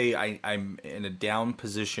like, hey, I'm in a down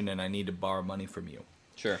position and I need to borrow money from you.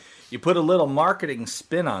 Sure. You put a little marketing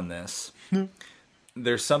spin on this.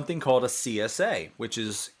 There's something called a CSA, which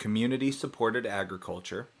is Community Supported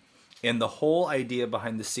Agriculture. And the whole idea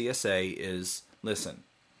behind the CSA is, listen,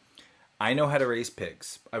 I know how to raise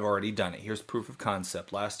pigs. I've already done it. Here's proof of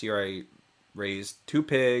concept. Last year I raised 2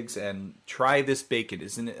 pigs, and try this bacon.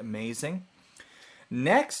 Isn't it amazing?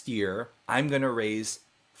 Next year, I'm going to raise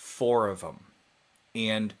 4 of them.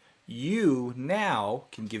 And you now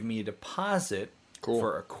can give me a deposit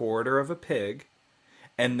for a quarter of a pig.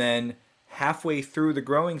 And then halfway through the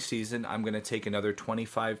growing season, I'm going to take another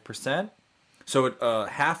 25%. So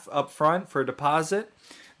half up front for a deposit,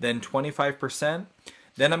 then 25%.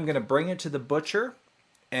 Then I'm going to bring it to the butcher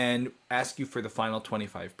and ask you for the final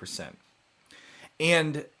 25%.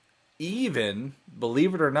 And even,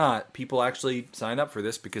 believe it or not, people actually sign up for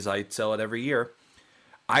this because I sell it every year.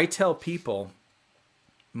 I tell people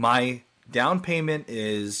my down payment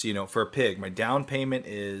is, for a pig, my down payment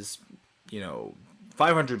is,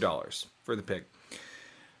 $500 for the pig.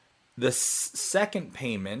 The second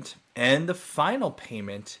payment and the final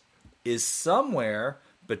payment is somewhere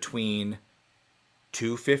between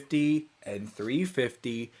 $250 and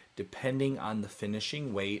 $350, depending on the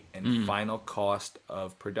finishing weight and final cost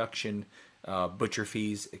of production, butcher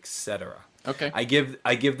fees, etc. Okay. I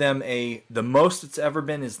give them the most it's ever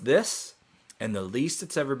been is this, and the least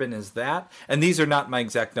it's ever been is that. And these are not my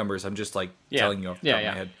exact numbers. I'm just telling you off the top of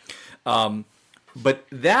my head. But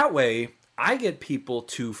that way, I get people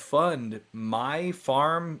to fund my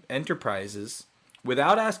farm enterprises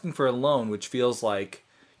without asking for a loan, which feels like,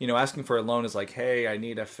 asking for a loan is like, hey, I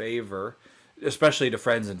need a favor, especially to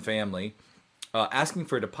friends and family. Asking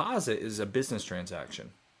for a deposit is a business transaction.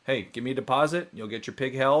 Hey, give me a deposit, you'll get your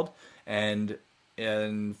pig held, and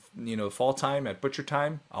fall time, at butcher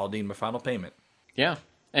time, I'll need my final payment. Yeah.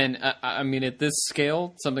 And I mean, at this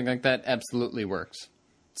scale, something like that absolutely works.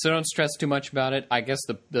 So don't stress too much about it. I guess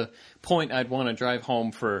the point I'd want to drive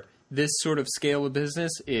home for this sort of scale of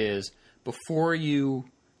business is before you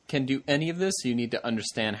can do any of this, you need to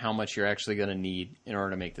understand how much you're actually going to need in order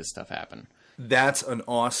to make this stuff happen. That's an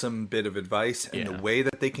awesome bit of advice. And the way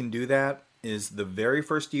that they can do that is the very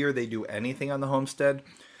first year they do anything on the homestead,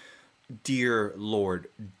 dear Lord,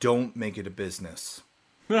 don't make it a business.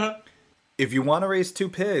 If you want to raise 2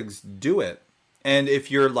 pigs, do it. And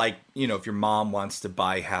if you're if your mom wants to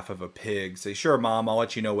buy half of a pig, say, sure, Mom, I'll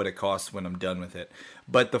let you know what it costs when I'm done with it.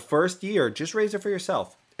 But the first year, just raise it for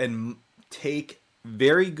yourself and take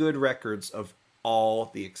very good records of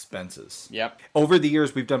all the expenses. Yep. Over the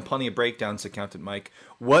years, we've done plenty of breakdowns, Accountant Mike.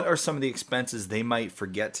 What are some of the expenses they might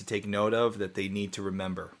forget to take note of that they need to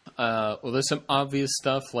remember? Well, there's some obvious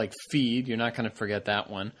stuff like feed. You're not going to forget that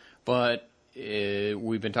one. But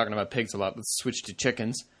we've been talking about pigs a lot. Let's switch to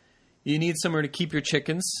chickens. You need somewhere to keep your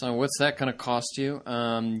chickens. So what's that going to cost you?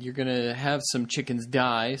 You're going to have some chickens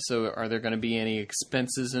die. So are there going to be any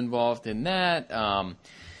expenses involved in that?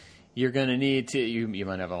 You're going to need to... You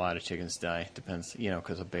might have a lot of chickens die. Depends,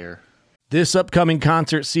 because of bear. This upcoming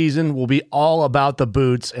concert season will be all about the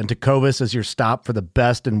boots, and Tecovas is your stop for the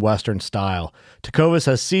best in Western style. Tecovas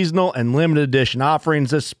has seasonal and limited edition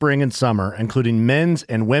offerings this spring and summer, including men's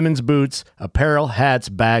and women's boots, apparel, hats,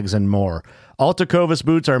 bags, and more. All Tecovas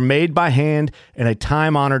boots are made by hand in a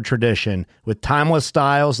time-honored tradition with timeless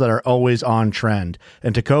styles that are always on trend.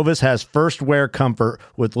 And Tecovas has first wear comfort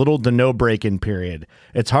with little to no break-in period.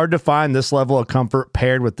 It's hard to find this level of comfort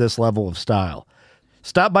paired with this level of style.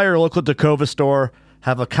 Stop by your local Tecovas store,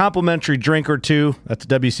 have a complimentary drink or two, that's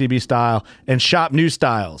WCB style, and shop new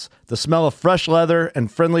styles. The smell of fresh leather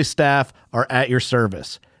and friendly staff are at your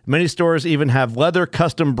service. Many stores even have leather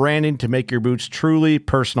custom branding to make your boots truly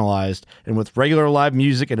personalized. And with regular live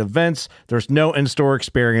music and events, there's no in-store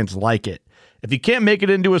experience like it. If you can't make it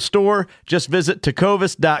into a store, just visit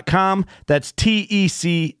tecovas.com. That's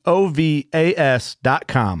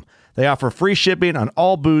TECOVAS.com. They offer free shipping on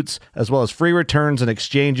all boots, as well as free returns and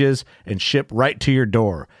exchanges, and ship right to your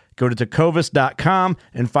door. Go to tecovas.com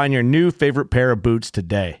and find your new favorite pair of boots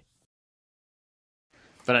today.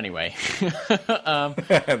 But anyway.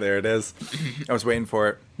 There it is. I was waiting for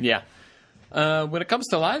it. Yeah. When it comes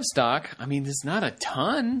to livestock, I mean, there's not a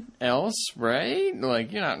ton else, right?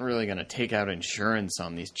 Like, you're not really going to take out insurance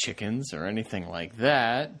on these chickens or anything like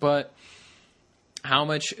that. But how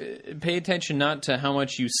much, pay attention not to how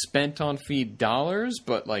much you spent on feed dollars,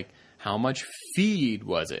 but like how much feed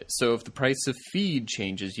was it? So if the price of feed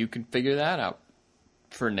changes, you can figure that out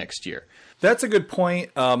for next year. That's a good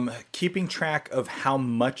point. Keeping track of how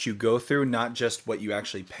much you go through, not just what you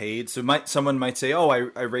actually paid. So someone might say, oh,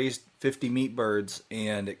 I raised 50 meat birds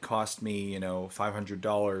and it cost me,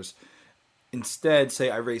 $500. Instead, say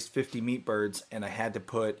I raised 50 meat birds and I had to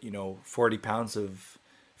put, 40 pounds of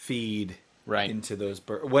feed into those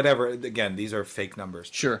birds. Whatever. Again, these are fake numbers.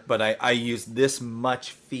 Sure. But I use this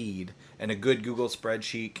much feed, and a good Google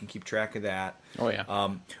spreadsheet can keep track of that. Oh,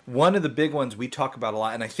 yeah. One of the big ones we talk about a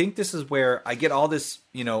lot, and I think this is where I get all this,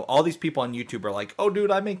 all these people on YouTube are like, oh,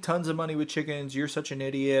 dude, I make tons of money with chickens. You're such an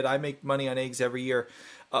idiot. I make money on eggs every year.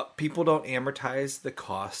 People don't amortize the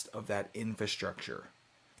cost of that infrastructure.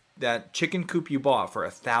 That chicken coop you bought for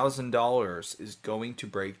 $1,000 is going to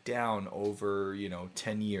break down over,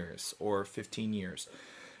 10 years or 15 years.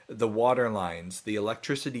 The water lines, the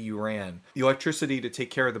electricity you ran, the electricity to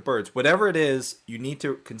take care of the birds, whatever it is, you need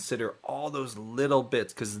to consider all those little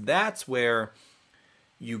bits, because that's where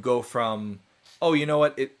you go from, oh, you know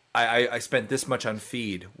what, I spent this much on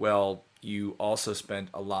feed. Well, you also spent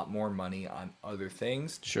a lot more money on other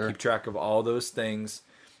things. Sure. Keep track of all those things.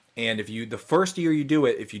 And if the first year you do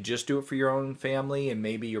it, if you just do it for your own family and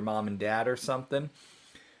maybe your mom and dad or something,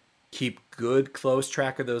 keep good, close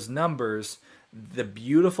track of those numbers. The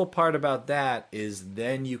beautiful part about that is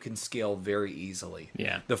then you can scale very easily.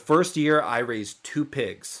 Yeah. The first year I raised 2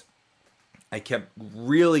 pigs. I kept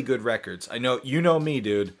really good records. I know, me,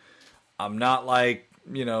 dude. I'm not like,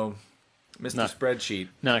 Mr. Spreadsheet.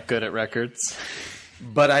 Not good at records.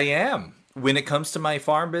 But I am. When it comes to my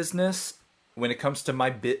farm business, when it comes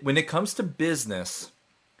to business,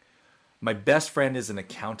 my best friend is an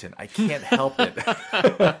accountant. I can't help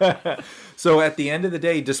it. So at the end of the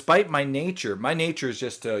day, despite my nature is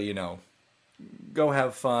just to, go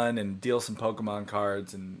have fun and deal some Pokemon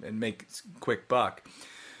cards and make a quick buck.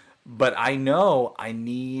 But I know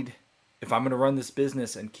if I'm going to run this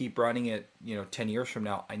business and keep running it, 10 years from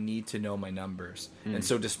now, I need to know my numbers. And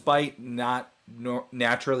so despite not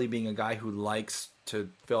naturally being a guy who likes to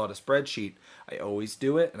fill out a spreadsheet, I always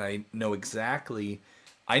do it, and I know exactly.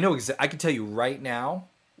 I can tell you right now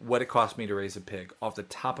what it cost me to raise a pig off the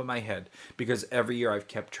top of my head, because every year I've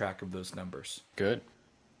kept track of those numbers. Good.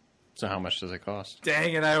 So how much does it cost?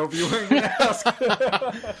 Dang it, I hope you weren't going to ask.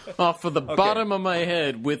 Off of the bottom of my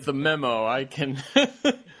head with the memo, I can...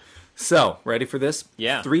 So, ready for this?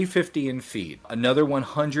 Yeah. $350 in feed. Another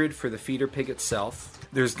 $100 for the feeder pig itself.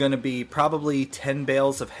 There's going to be probably 10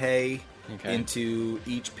 bales of hay into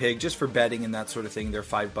each pig, just for bedding and that sort of thing. They're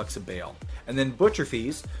 $5 a bale. And then butcher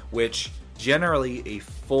fees, which generally a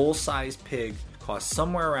full-size pig costs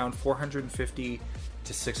somewhere around $450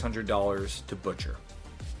 to $600 to butcher.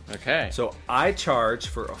 Okay. So I charge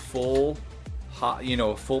for a full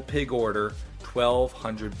pig order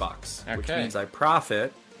 $1,200, which means I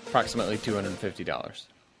profit approximately $250.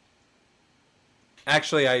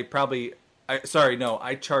 Actually, I charge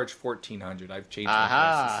 $1,400. I've changed my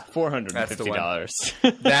prices.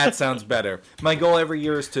 $450. That sounds better. My goal every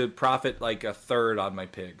year is to profit like a third on my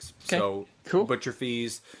pigs. Okay. So cool. Butcher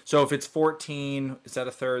fees. So if it's 14, is that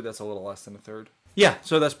a third? That's a little less than a third. Yeah,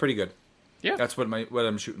 so that's pretty good. Yeah, that's what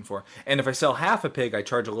I'm shooting for. And if I sell half a pig, I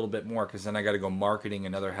charge a little bit more, because then I got to go marketing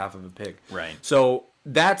another half of a pig. Right. So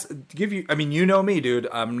that's me, dude.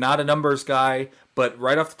 I'm not a numbers guy, but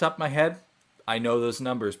right off the top of my head, I know those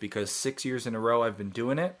numbers because 6 years in a row I've been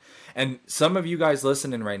doing it. And some of you guys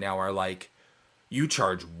listening right now are like, you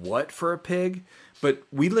charge what for a pig? But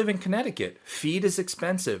we live in Connecticut. Feed is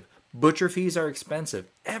expensive. Butcher fees are expensive.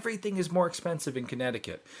 Everything is more expensive in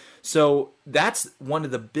Connecticut. So that's one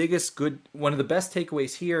of the best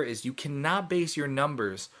takeaways here is you cannot base your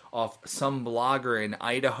numbers off some blogger in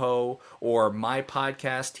Idaho or my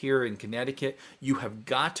podcast here in Connecticut. You have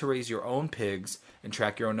got to raise your own pigs and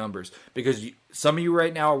track your own numbers, because some of you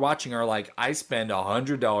right now are watching are like, I spend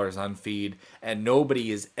 $100 on feed and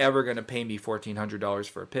nobody is ever going to pay me $1,400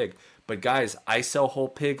 for a pig. But guys, I sell whole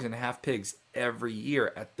pigs and half pigs every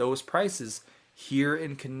year at those prices here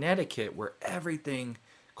in Connecticut, where everything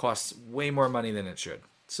costs way more money than it should.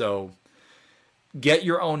 So get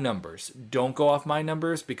your own numbers. Don't go off my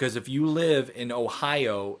numbers, because if you live in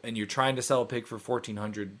Ohio and you're trying to sell a pig for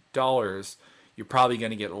 $1,400, you're probably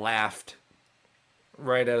going to get laughed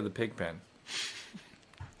right out of the pig pen.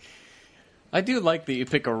 I do like that you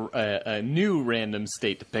pick a new random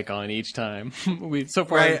state to pick on each time. We've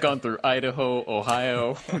gone through Idaho,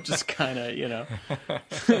 Ohio, just kind of,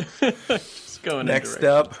 just going. Next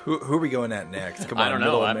up, who are we going at next? Come on, I don't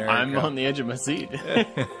know. I'm on the edge of my seat.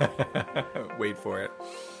 Wait for it.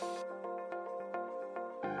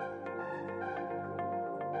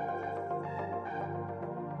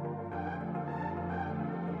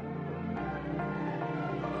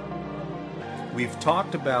 We've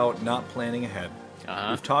talked about not planning ahead.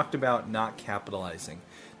 We've talked about not capitalizing.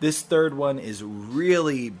 This third one is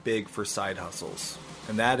really big for side hustles,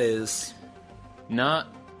 and that is not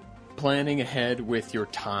planning ahead with your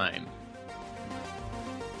time.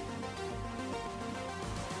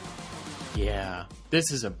 Yeah,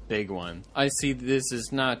 this is a big one. I see this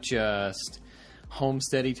is not just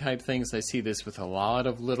homesteady type things. I see this with a lot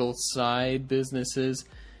of little side businesses.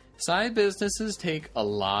 Side businesses take a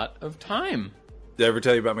lot of time. Did I ever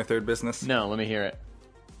tell you about my third business? No, let me hear it.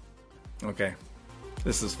 Okay.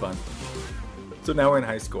 This is fun. So now we're in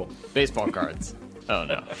high school. Baseball cards. Oh,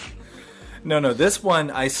 no. No. This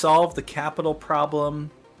one, I solved the capital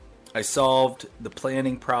problem. I solved the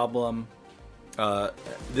planning problem.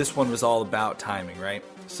 This one was all about timing, right?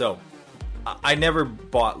 So, I never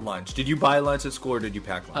bought lunch. Did you buy lunch at school or did you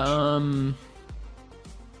pack lunch?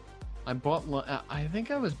 I bought. I think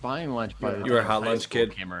I was buying lunch by the time You were a hot high lunch school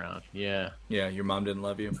kid? Came around. Yeah. Yeah, your mom didn't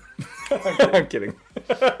love you. I'm kidding.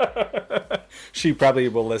 She probably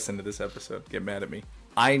will listen to this episode. Get mad at me.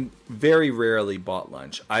 I very rarely bought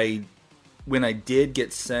lunch. When I did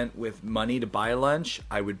get sent with money to buy lunch,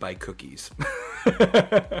 I would buy cookies.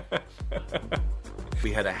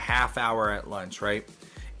 We had a half hour at lunch, right?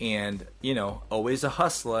 And, always a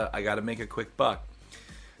hustler. I got to make a quick buck.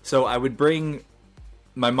 So I would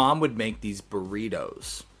my mom would make these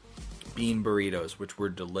burritos, bean burritos, which were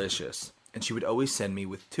delicious. And she would always send me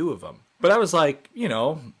with 2 of them. But I was like,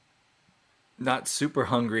 not super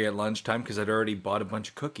hungry at lunchtime because I'd already bought a bunch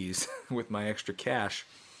of cookies with my extra cash.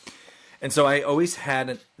 And so I always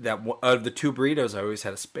had that out of the 2 burritos, I always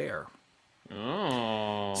had a spare.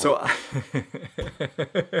 Oh. So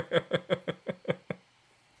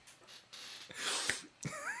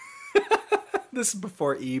this is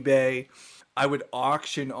before eBay. I would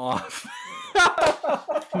auction off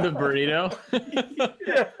The burrito?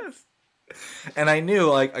 Yes. And I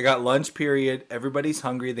knew, I got lunch period. Everybody's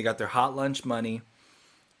hungry. They got their hot lunch money.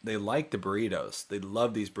 They like the burritos. They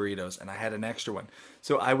love these burritos. And I had an extra one.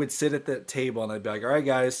 So I would sit at the table and I'd be like, all right,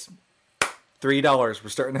 guys, $3. We're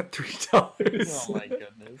starting at $3. Oh, my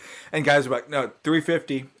goodness. And guys were like, no,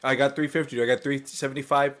 $3.50. I got $3.50. I got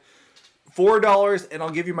 $3.75. $4, and I'll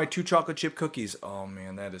give you my 2 chocolate chip cookies. Oh,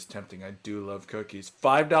 man, that is tempting. I do love cookies.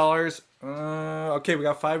 $5. Okay, we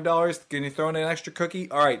got $5. Can you throw in an extra cookie?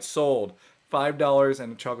 All right, sold. $5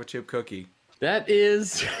 and a chocolate chip cookie. That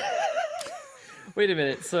is... Wait a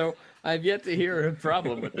minute. So I've yet to hear a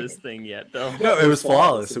problem with this thing yet, though. No, it was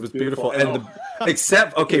flawless. It was beautiful. And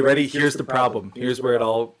except, okay, ready? Here's the problem. Here's where it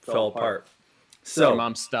all fell apart. So your So,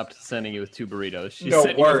 mom stopped sending you with 2 burritos. She No,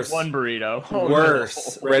 sent you with worse. 1 burrito. Oh,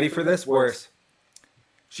 worse. Ready for this? Worse.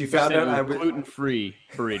 She found out I was... gluten-free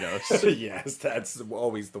burritos. Yes, that's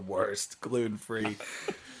always the worst. Gluten-free.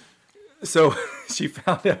 So she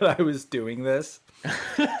found out I was doing this.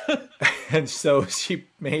 And so she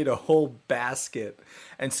made a whole basket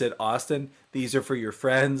and said, Austin, these are for your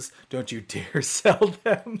friends. Don't you dare sell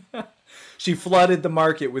them. She flooded the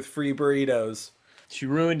market with free burritos. She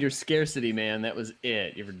ruined your scarcity, man. That was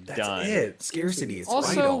it. You were That's done. it. Scarcity is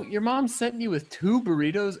Also, vital. your mom sent you with 2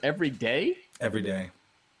 burritos every day? Every day.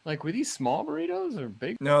 Like, were these small burritos or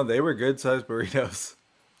big? No, they were good-sized burritos.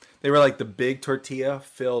 They were like the big tortilla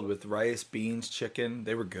filled with rice, beans, chicken.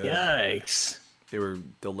 They were good. Yikes. They were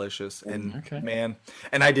delicious. And Okay. man,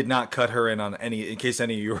 and I did not cut her in on any, in case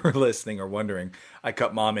any of you were listening or wondering, I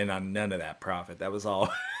cut mom in on none of that profit. That was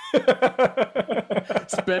all.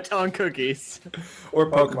 Spent on cookies.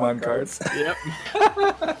 Or Pokemon cards. Yep.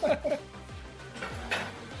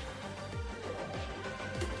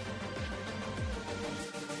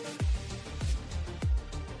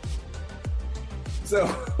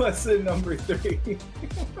 So, lesson number 3.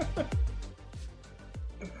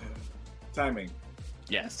 Timing.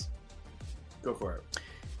 Yes. Go for it.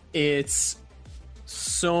 It's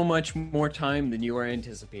so much more time than you are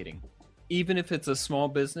anticipating. Even if it's a small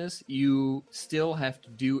business, you still have to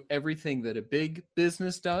do everything that a big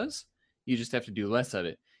business does. You just have to do less of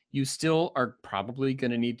it. You still are probably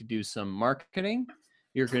going to need to do some marketing.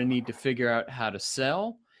 You're going to need to figure out how to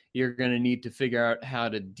sell. You're going to need to figure out how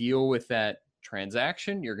to deal with that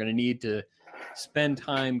transaction. You're going to need to spend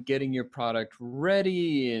time getting your product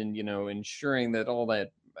ready and, ensuring that all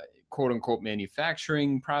that quote unquote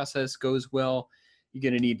manufacturing process goes well. You're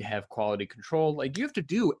going to need to have quality control. Like, you have to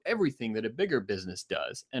do everything that a bigger business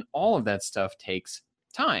does. And all of that stuff takes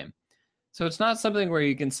time. So it's not something where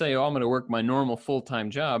you can say, oh, I'm going to work my normal full-time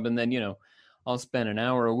job and then, I'll spend an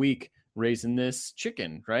hour a week raising this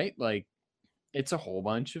chicken, right? Like, it's a whole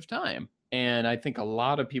bunch of time. And I think a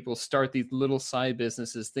lot of people start these little side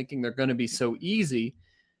businesses thinking they're going to be so easy.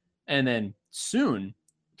 And then soon,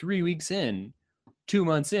 3 weeks in, 2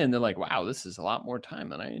 months in, they're like, wow, this is a lot more time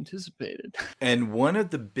than I anticipated. And one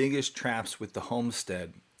of the biggest traps with the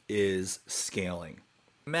homestead is scaling.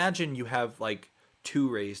 Imagine you have like 2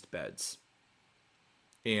 raised beds.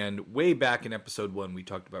 And way back in episode 1, we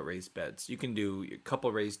talked about raised beds. You can do a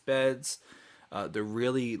couple raised beds. They're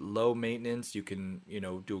really low maintenance. You can,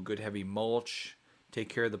 do a good heavy mulch, take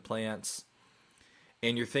care of the plants.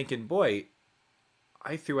 And you're thinking, boy,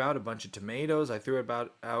 I threw out a bunch of tomatoes. I threw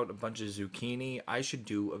out a bunch of zucchini. I should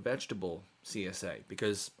do a vegetable CSA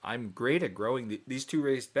because I'm great at growing these 2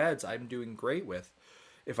 raised beds. I'm doing great with.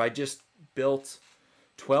 If I just built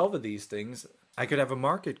 12 of these things, I could have a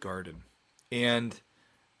market garden. And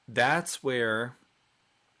that's where,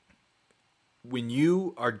 when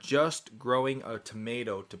you are just growing a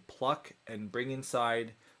tomato to pluck and bring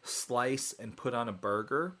inside, slice, and put on a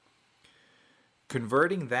burger,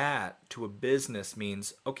 converting that to a business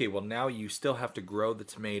means, okay, well, now you still have to grow the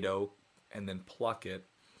tomato and then pluck it.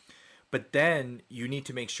 But then you need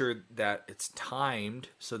to make sure that it's timed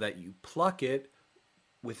so that you pluck it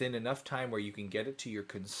within enough time where you can get it to your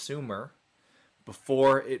consumer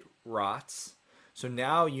before it rots. So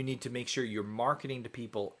now you need to make sure you're marketing to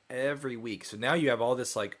people every week. So now you have all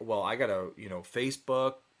this like, well, I got to,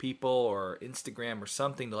 Facebook people or Instagram or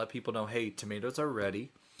something to let people know, hey, tomatoes are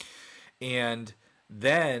ready. And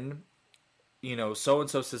then,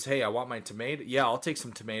 so-and-so says, hey, I want my tomato. Yeah, I'll take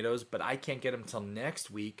some tomatoes, but I can't get them till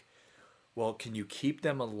next week. Well, can you keep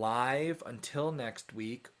them alive until next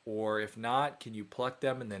week? Or if not, can you pluck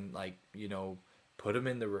them and then put them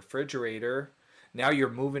in the refrigerator? Now you're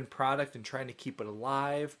moving product and trying to keep it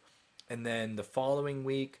alive. And then the following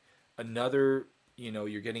week, another,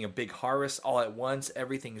 you're getting a big harvest all at once.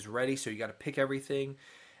 Everything's ready. So you got to pick everything.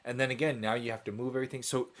 And then again, now you have to move everything.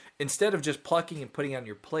 So instead of just plucking and putting on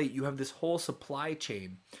your plate, you have this whole supply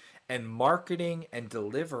chain, and marketing and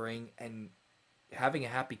delivering and having a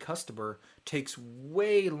happy customer takes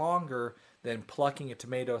way longer than plucking a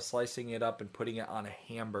tomato, slicing it up, and putting it on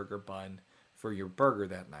a hamburger bun for your burger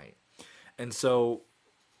that night. And so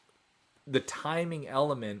the timing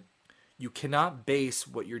element, you cannot base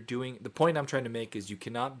what you're doing. The point I'm trying to make is you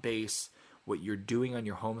cannot base what you're doing on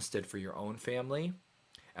your homestead for your own family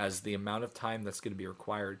as the amount of time that's going to be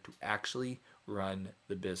required to actually run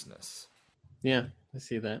the business. Yeah, I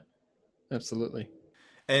see that. Absolutely.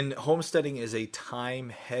 And homesteading is a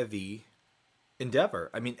time-heavy endeavor.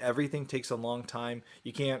 I mean, everything takes a long time.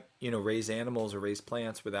 You can't, raise animals or raise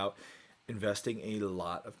plants without investing a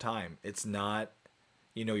lot of time. It's not,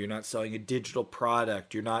 you're not selling a digital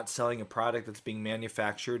product. You're not selling a product that's being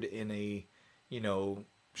manufactured in a,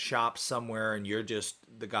 shop somewhere, and you're just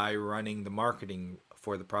the guy running the marketing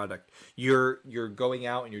for the product. You're going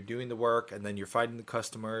out and you're doing the work, and then you're finding the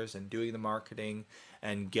customers and doing the marketing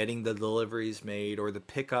and getting the deliveries made or the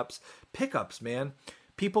pickups, man.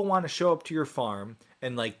 People want to show up to your farm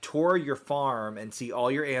and tour your farm and see all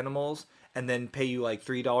your animals and then pay you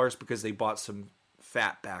 $3 because they bought some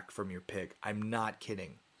fat back from your pig. I'm not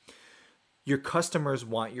kidding. Your customers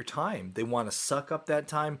want your time. They want to suck up that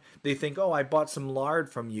time. They think, oh, I bought some lard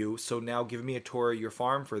from you, so now give me a tour of your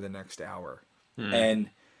farm for the next hour. And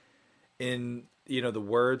in, the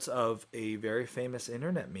words of a very famous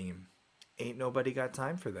internet meme, ain't nobody got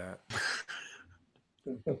time for that.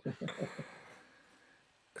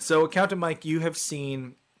 So, Accountant Mike, you have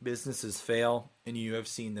seen businesses fail and you have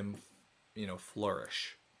seen them,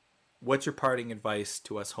 flourish. What's your parting advice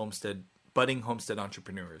to us budding homestead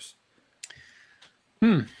entrepreneurs?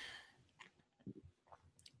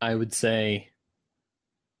 I would say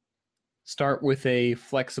start with a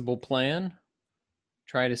flexible plan.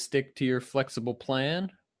 Try to stick to your flexible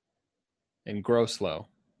plan and grow slow.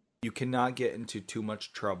 You cannot get into too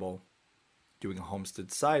much trouble doing a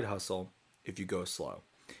homestead side hustle if you go slow.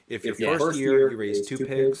 If your first year you raise 2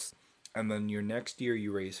 pigs and then your next year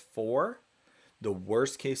you raise 4, the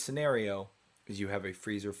worst case scenario is you have a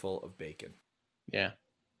freezer full of bacon. Yeah.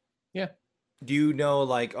 Do you know,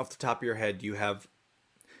 off the top of your head, do you have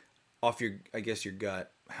off your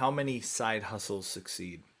gut, how many side hustles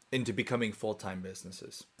succeed into becoming full-time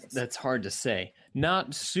businesses? That's hard to say.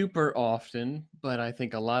 Not super often, but I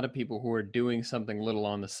think a lot of people who are doing something little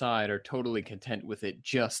on the side are totally content with it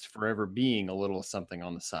just forever being a little something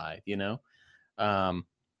on the side,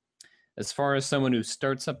 As far as someone who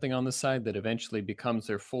starts something on the side that eventually becomes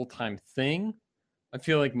their full-time thing, I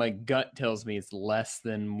feel like my gut tells me it's less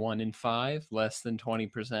than 1 in 5, less than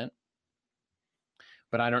 20%.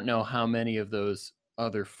 But I don't know how many of those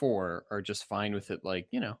other 4 are just fine with it.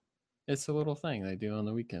 It's a little thing they do on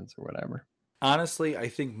the weekends or whatever. Honestly, I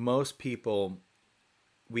think most people,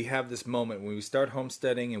 we have this moment when we start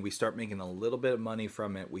homesteading and we start making a little bit of money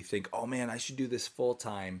from it. We think, oh man, I should do this full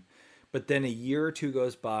time. But then a year or 2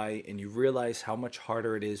 goes by and you realize how much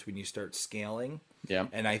harder it is when you start scaling. Yeah.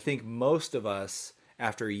 And I think most of us,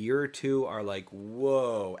 after a year or 2, are like,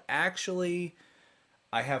 whoa, actually,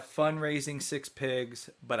 I have fun raising 6 pigs,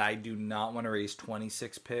 but I do not want to raise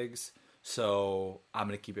 26 pigs. So I'm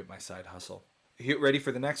going to keep it my side hustle. Get ready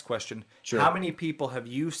for the next question. Sure. How many people have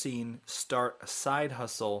you seen start a side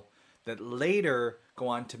hustle that later go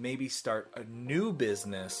on to maybe start a new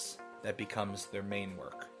business that becomes their main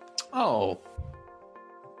work? Oh,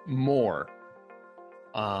 more.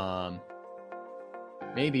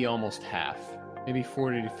 Maybe almost half. Maybe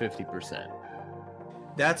 40 to 50%.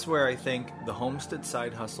 That's where I think the homestead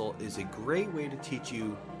side hustle is a great way to teach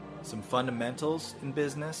you some fundamentals in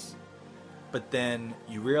business, but then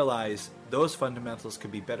you realize those fundamentals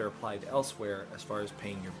could be better applied elsewhere as far as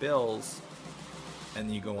paying your bills, and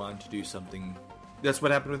then you go on to do something. That's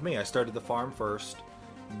what happened with me. I started the farm first,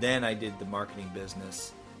 then I did the marketing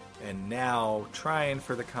business, and now trying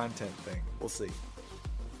for the content thing. We'll see.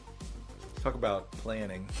 Talk about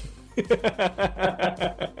planning.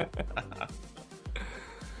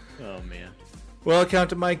 Oh, man. Well,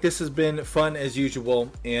 Accountant Mike, this has been fun as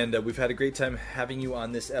usual, and we've had a great time having you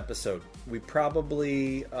on this episode. We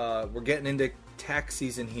probably, we're getting into tax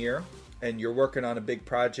season here, and you're working on a big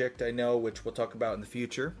project, I know, which we'll talk about in the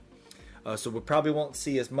future. So we probably won't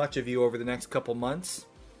see as much of you over the next couple months.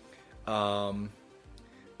 But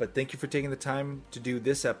thank you for taking the time to do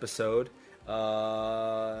this episode.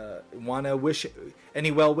 Want to wish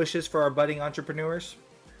any well wishes for our budding entrepreneurs?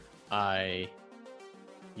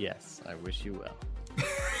 Yes, I wish you well.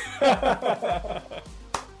 That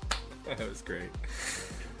was great.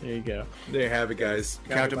 There you go. There you have it, guys.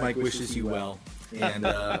 Accountant Mike wishes you well. And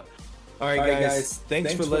all right, guys.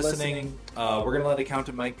 Thanks for listening. We're gonna let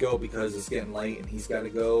Accountant Mike go because it's getting late and he's got to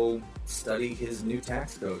go study his new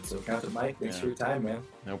tax code. So, Accountant Mike, thanks for your time, man.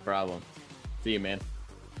 No problem. See you, man.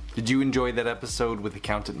 Did you enjoy that episode with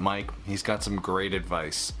Accountant Mike? He's got some great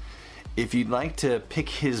advice. If you'd like to pick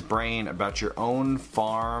his brain about your own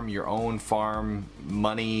farm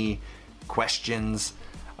money questions,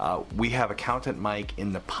 we have Accountant Mike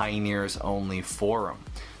in the Pioneers Only forum.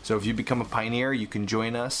 So if you become a pioneer, you can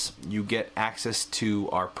join us. You get access to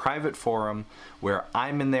our private forum where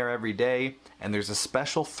I'm in there every day, and there's a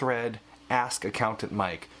special thread, Ask Accountant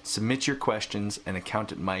Mike. Submit your questions, and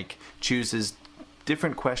Accountant Mike chooses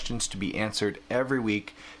different questions to be answered every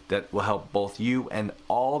week that will help both you and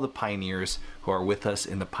all the pioneers who are with us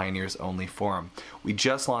in the Pioneers Only forum. We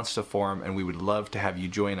just launched a forum and we would love to have you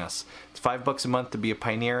join us. It's $5 a month to be a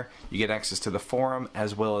pioneer. You get access to the forum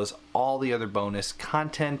as well as all the other bonus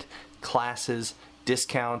content, classes,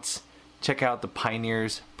 discounts. Check out the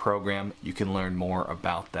Pioneers program. You can learn more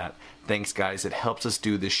about that. Thanks, guys. It helps us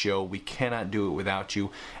do this show. We cannot do it without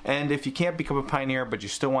you. And if you can't become a pioneer, but you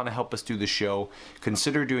still want to help us do the show,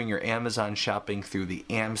 consider doing your Amazon shopping through the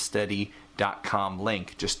amsteady.com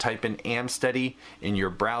link. Just type in Amsteady in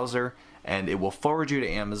your browser, and it will forward you to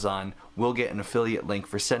Amazon. We'll get an affiliate link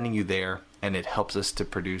for sending you there, and it helps us to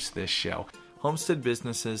produce this show. Homestead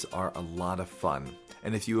businesses are a lot of fun.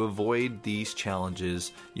 And if you avoid these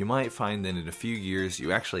challenges, you might find that in a few years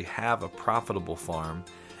you actually have a profitable farm,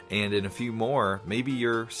 and in a few more, maybe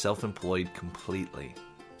you're self-employed completely.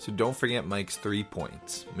 So don't forget Mike's 3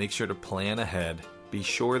 points. Make sure to plan ahead, be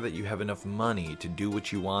sure that you have enough money to do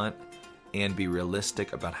what you want, and be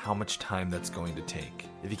realistic about how much time that's going to take.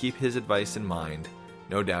 If you keep his advice in mind,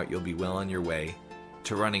 no doubt you'll be well on your way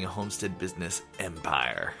to running a homestead business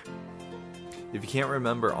empire. If you can't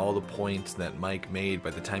remember all the points that Mike made by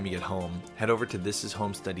the time you get home, head over to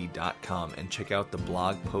thisishomesteady.com and check out the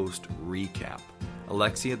blog post recap.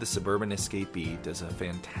 Alexia, the suburban escapee, does a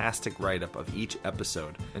fantastic write-up of each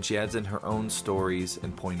episode, and she adds in her own stories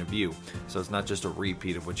and point of view, so it's not just a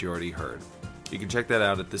repeat of what you already heard. You can check that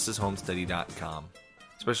out at thisishomesteady.com.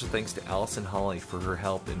 Special thanks to Allison Hawley for her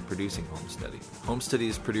help in producing Homesteady. Homesteady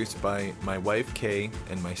is produced by my wife Kay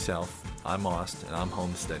and myself. I'm Aust, and I'm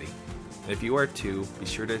Homesteady. And if you are too, be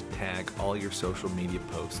sure to tag all your social media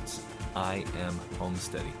posts, I am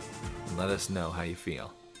Homesteady, and let us know how you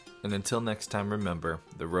feel. And until next time, remember,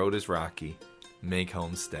 the road is rocky, make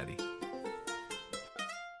home steady.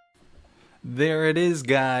 There it is,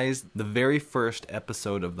 guys, the very first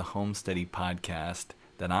episode of the Homesteady podcast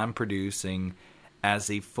that I'm producing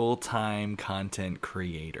as a full-time content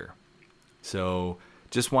creator. So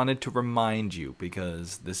just wanted to remind you,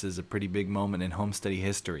 because this is a pretty big moment in Homesteady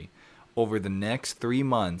history. Over the next 3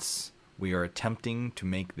 months, we are attempting to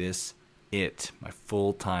make this my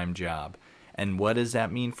full-time job. And what does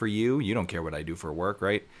that mean for you? You don't care what I do for work,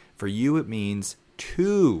 right? For you, it means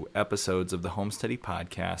 2 episodes of the Homesteady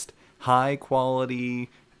podcast, high-quality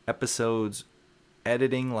episodes,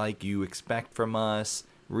 editing like you expect from us,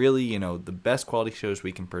 really, the best quality shows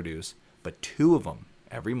we can produce, but 2 of them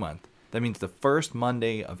every month That means the first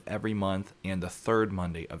Monday of every month and the third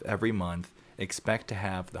Monday of every month, expect to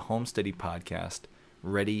have the Homesteady Podcast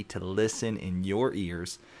ready to listen in your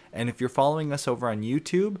ears. And if you're following us over on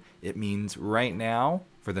YouTube, it means right now,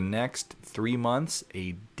 for the next 3 months,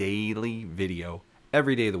 a daily video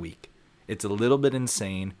every day of the week. It's a little bit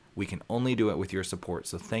insane. We can only do it with your support,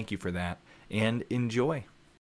 so thank you for that, and enjoy.